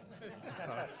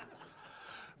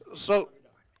first. So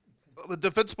the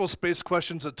defensible space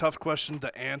question is a tough question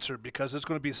to answer because it's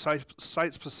going to be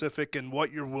site specific and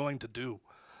what you're willing to do.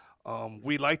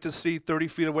 We like to see 30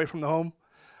 feet away from the home,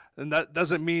 and that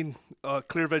doesn't mean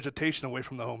clear vegetation away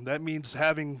from the home. That means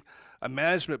having a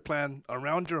management plan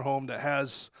around your home that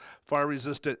has fire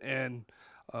resistant and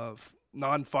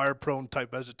non-fire prone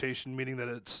type vegetation, meaning that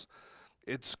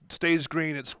it stays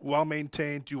green, it's well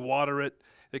maintained, you water it,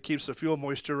 it keeps the fuel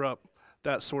moisture up,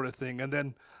 that sort of thing. And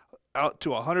then out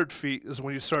to 100 feet is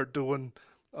when you start doing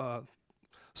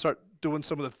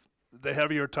some of the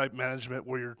heavier type management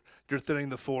where you're thinning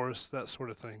the forest, that sort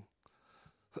of thing.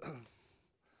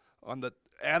 On the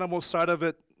animal side of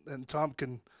it, and Tom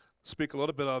can speak a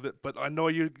little bit of it, but I know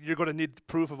you're going to need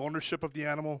proof of ownership of the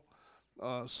animal,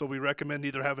 so we recommend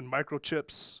either having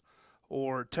microchips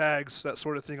or tags, that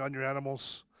sort of thing, on your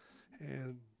animals.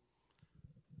 And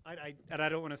I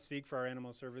don't want to speak for our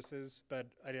animal services, but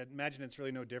I'd imagine it's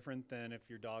really no different than if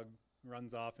your dog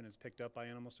runs off and is picked up by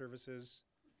animal services,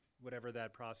 whatever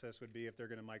that process would be if they're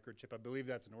going to microchip. I believe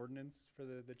that's an ordinance for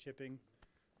the chipping.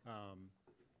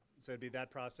 So it'd be that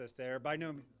process there. By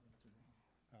no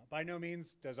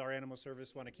means does our animal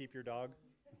service want to keep your dog.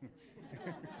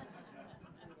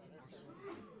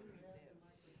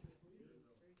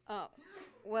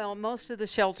 Well, most of the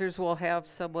shelters will have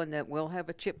someone that will have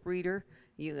a chip reader.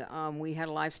 We had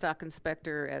a livestock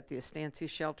inspector at the Estancia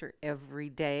shelter every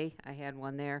day. I had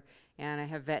one there, and I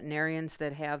have veterinarians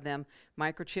that have them.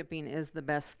 Microchipping is the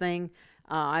best thing.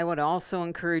 I would also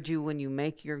encourage you, when you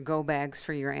make your go bags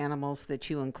for your animals, that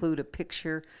you include a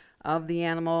picture of the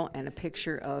animal and a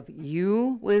picture of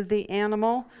you with the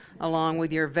animal, along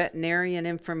with your veterinarian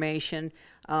information.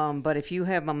 But if you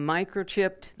have them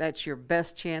microchipped, that's your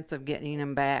best chance of getting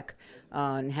them back,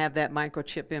 and have that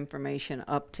microchip information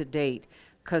up to date,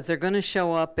 because they're going to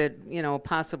show up at,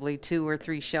 possibly 2 or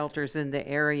 3 shelters in the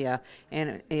area,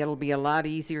 and it'll be a lot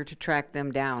easier to track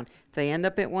them down. If they end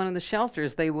up at one of the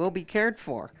shelters, they will be cared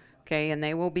for, okay, and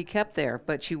they will be kept there,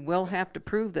 but you will have to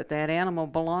prove that that animal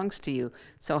belongs to you.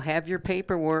 So have your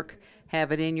paperwork,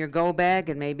 have it in your go bag,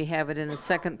 and maybe have it in a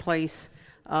second place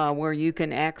where you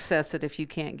can access it if you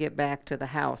can't get back to the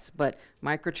house. But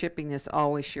microchipping is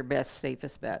always your best,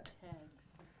 safest bet.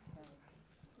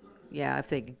 Yeah,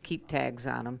 if they can keep tags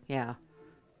on them, yeah.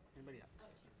 Anybody else?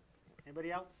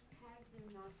 Anybody else? Tags are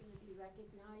not going to be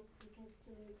recognized because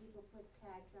too many people put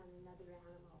tags on another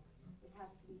animal. It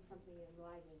has to be something in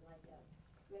writing, like a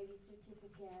rabies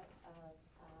certificate,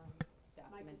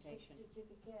 microchip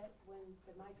certificate. When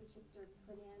the microchips are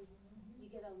put in, you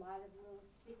get a lot of little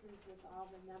stickers with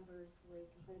all the numbers where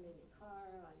you can put them in your car,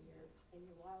 in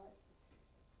your wallet,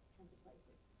 tons of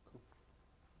places.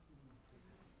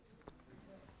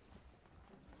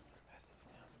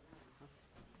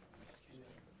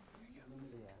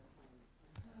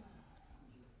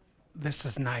 This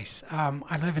is nice.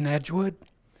 I live in Edgewood.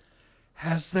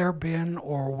 Has there been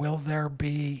or will there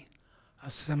be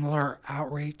a similar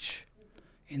outreach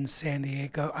in San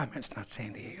Diego? I mean, it's not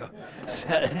San Diego.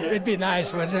 It'd be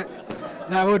nice, wouldn't it?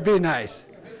 That would be nice.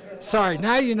 Sorry,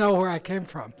 now you know where I came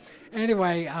from.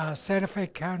 Anyway, Santa Fe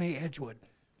County, Edgewood.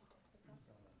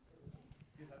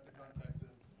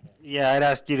 Yeah, I'd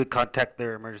ask you to contact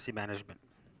their emergency management.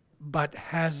 But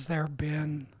has there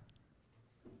been?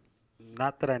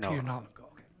 Not that I know. To your of. knowledge.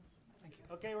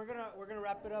 Okay, we're gonna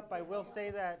wrap it up. I will say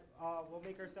that we'll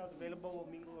make ourselves available. We'll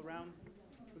mingle around.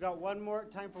 We got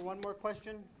time for one more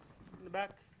question in the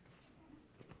back.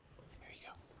 Here you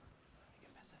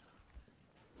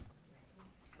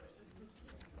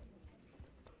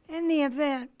go. In the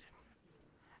event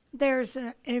there's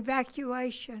an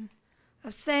evacuation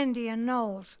of Sandy and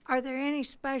Knowles, are there any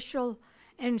special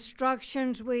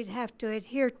instructions we'd have to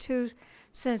adhere to,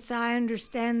 since I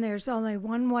understand there's only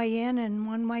one way in and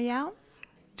one way out?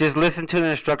 just listen to the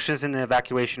instructions in the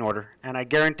evacuation order. And I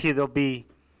guarantee there'll be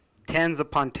tens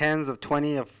upon tens of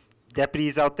 20 of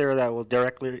deputies out there that will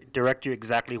direct you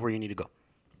exactly where you need to go.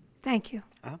 Thank you.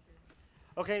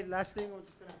 Okay, last thing, we're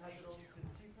just going to pass it over to the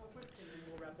chief real quick, and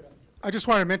then we'll wrap it up. I just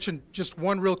want to mention just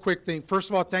one real quick thing. First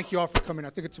of all, thank you all for coming.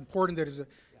 I think it's important that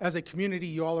as a community,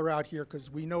 you all are out here because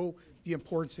we know the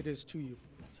importance it is to you.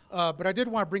 But I did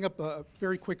want to bring up a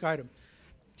very quick item.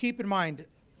 Keep in mind,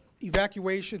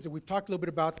 evacuations, and we've talked a little bit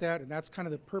about that, and that's kind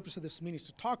of the purpose of this meeting is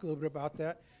to talk a little bit about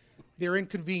that. They're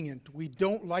inconvenient. We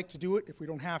don't like to do it if we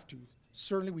don't have to.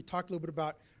 Certainly, we talked a little bit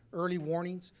about early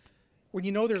warnings. When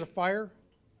you know there's a fire,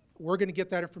 we're going to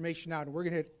get that information out, and we're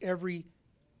going to hit every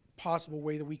possible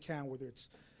way that we can, whether it's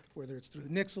through the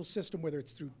Nixle system, whether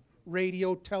it's through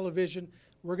radio, television.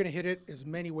 We're going to hit it as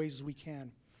many ways as we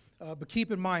can. But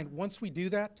keep in mind, once we do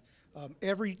that,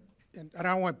 and I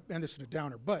don't want to end this in a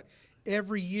downer, but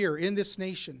every year in this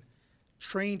nation,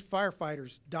 trained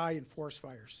firefighters die in forest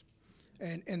fires.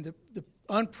 And the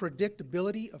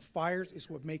unpredictability of fires is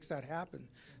what makes that happen.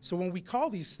 So when we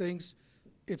call these things,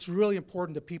 it's really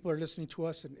important that people are listening to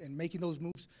us and making those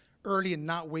moves early and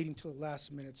not waiting till the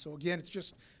last minute. So again, it's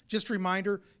just a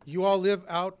reminder, you all live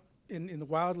out in the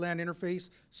wildland interface,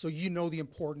 so you know the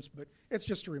importance, but it's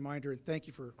just a reminder, and thank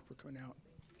you for coming out.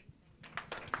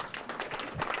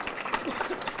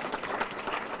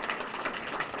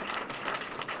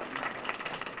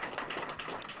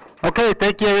 Okay,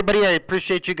 thank you everybody. I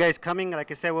appreciate you guys coming. Like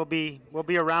I said, we'll be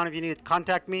around if you need to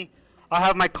contact me. I'll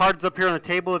have my cards up here on the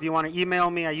table if you want to email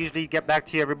me. I usually get back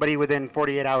to you everybody within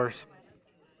 48 hours.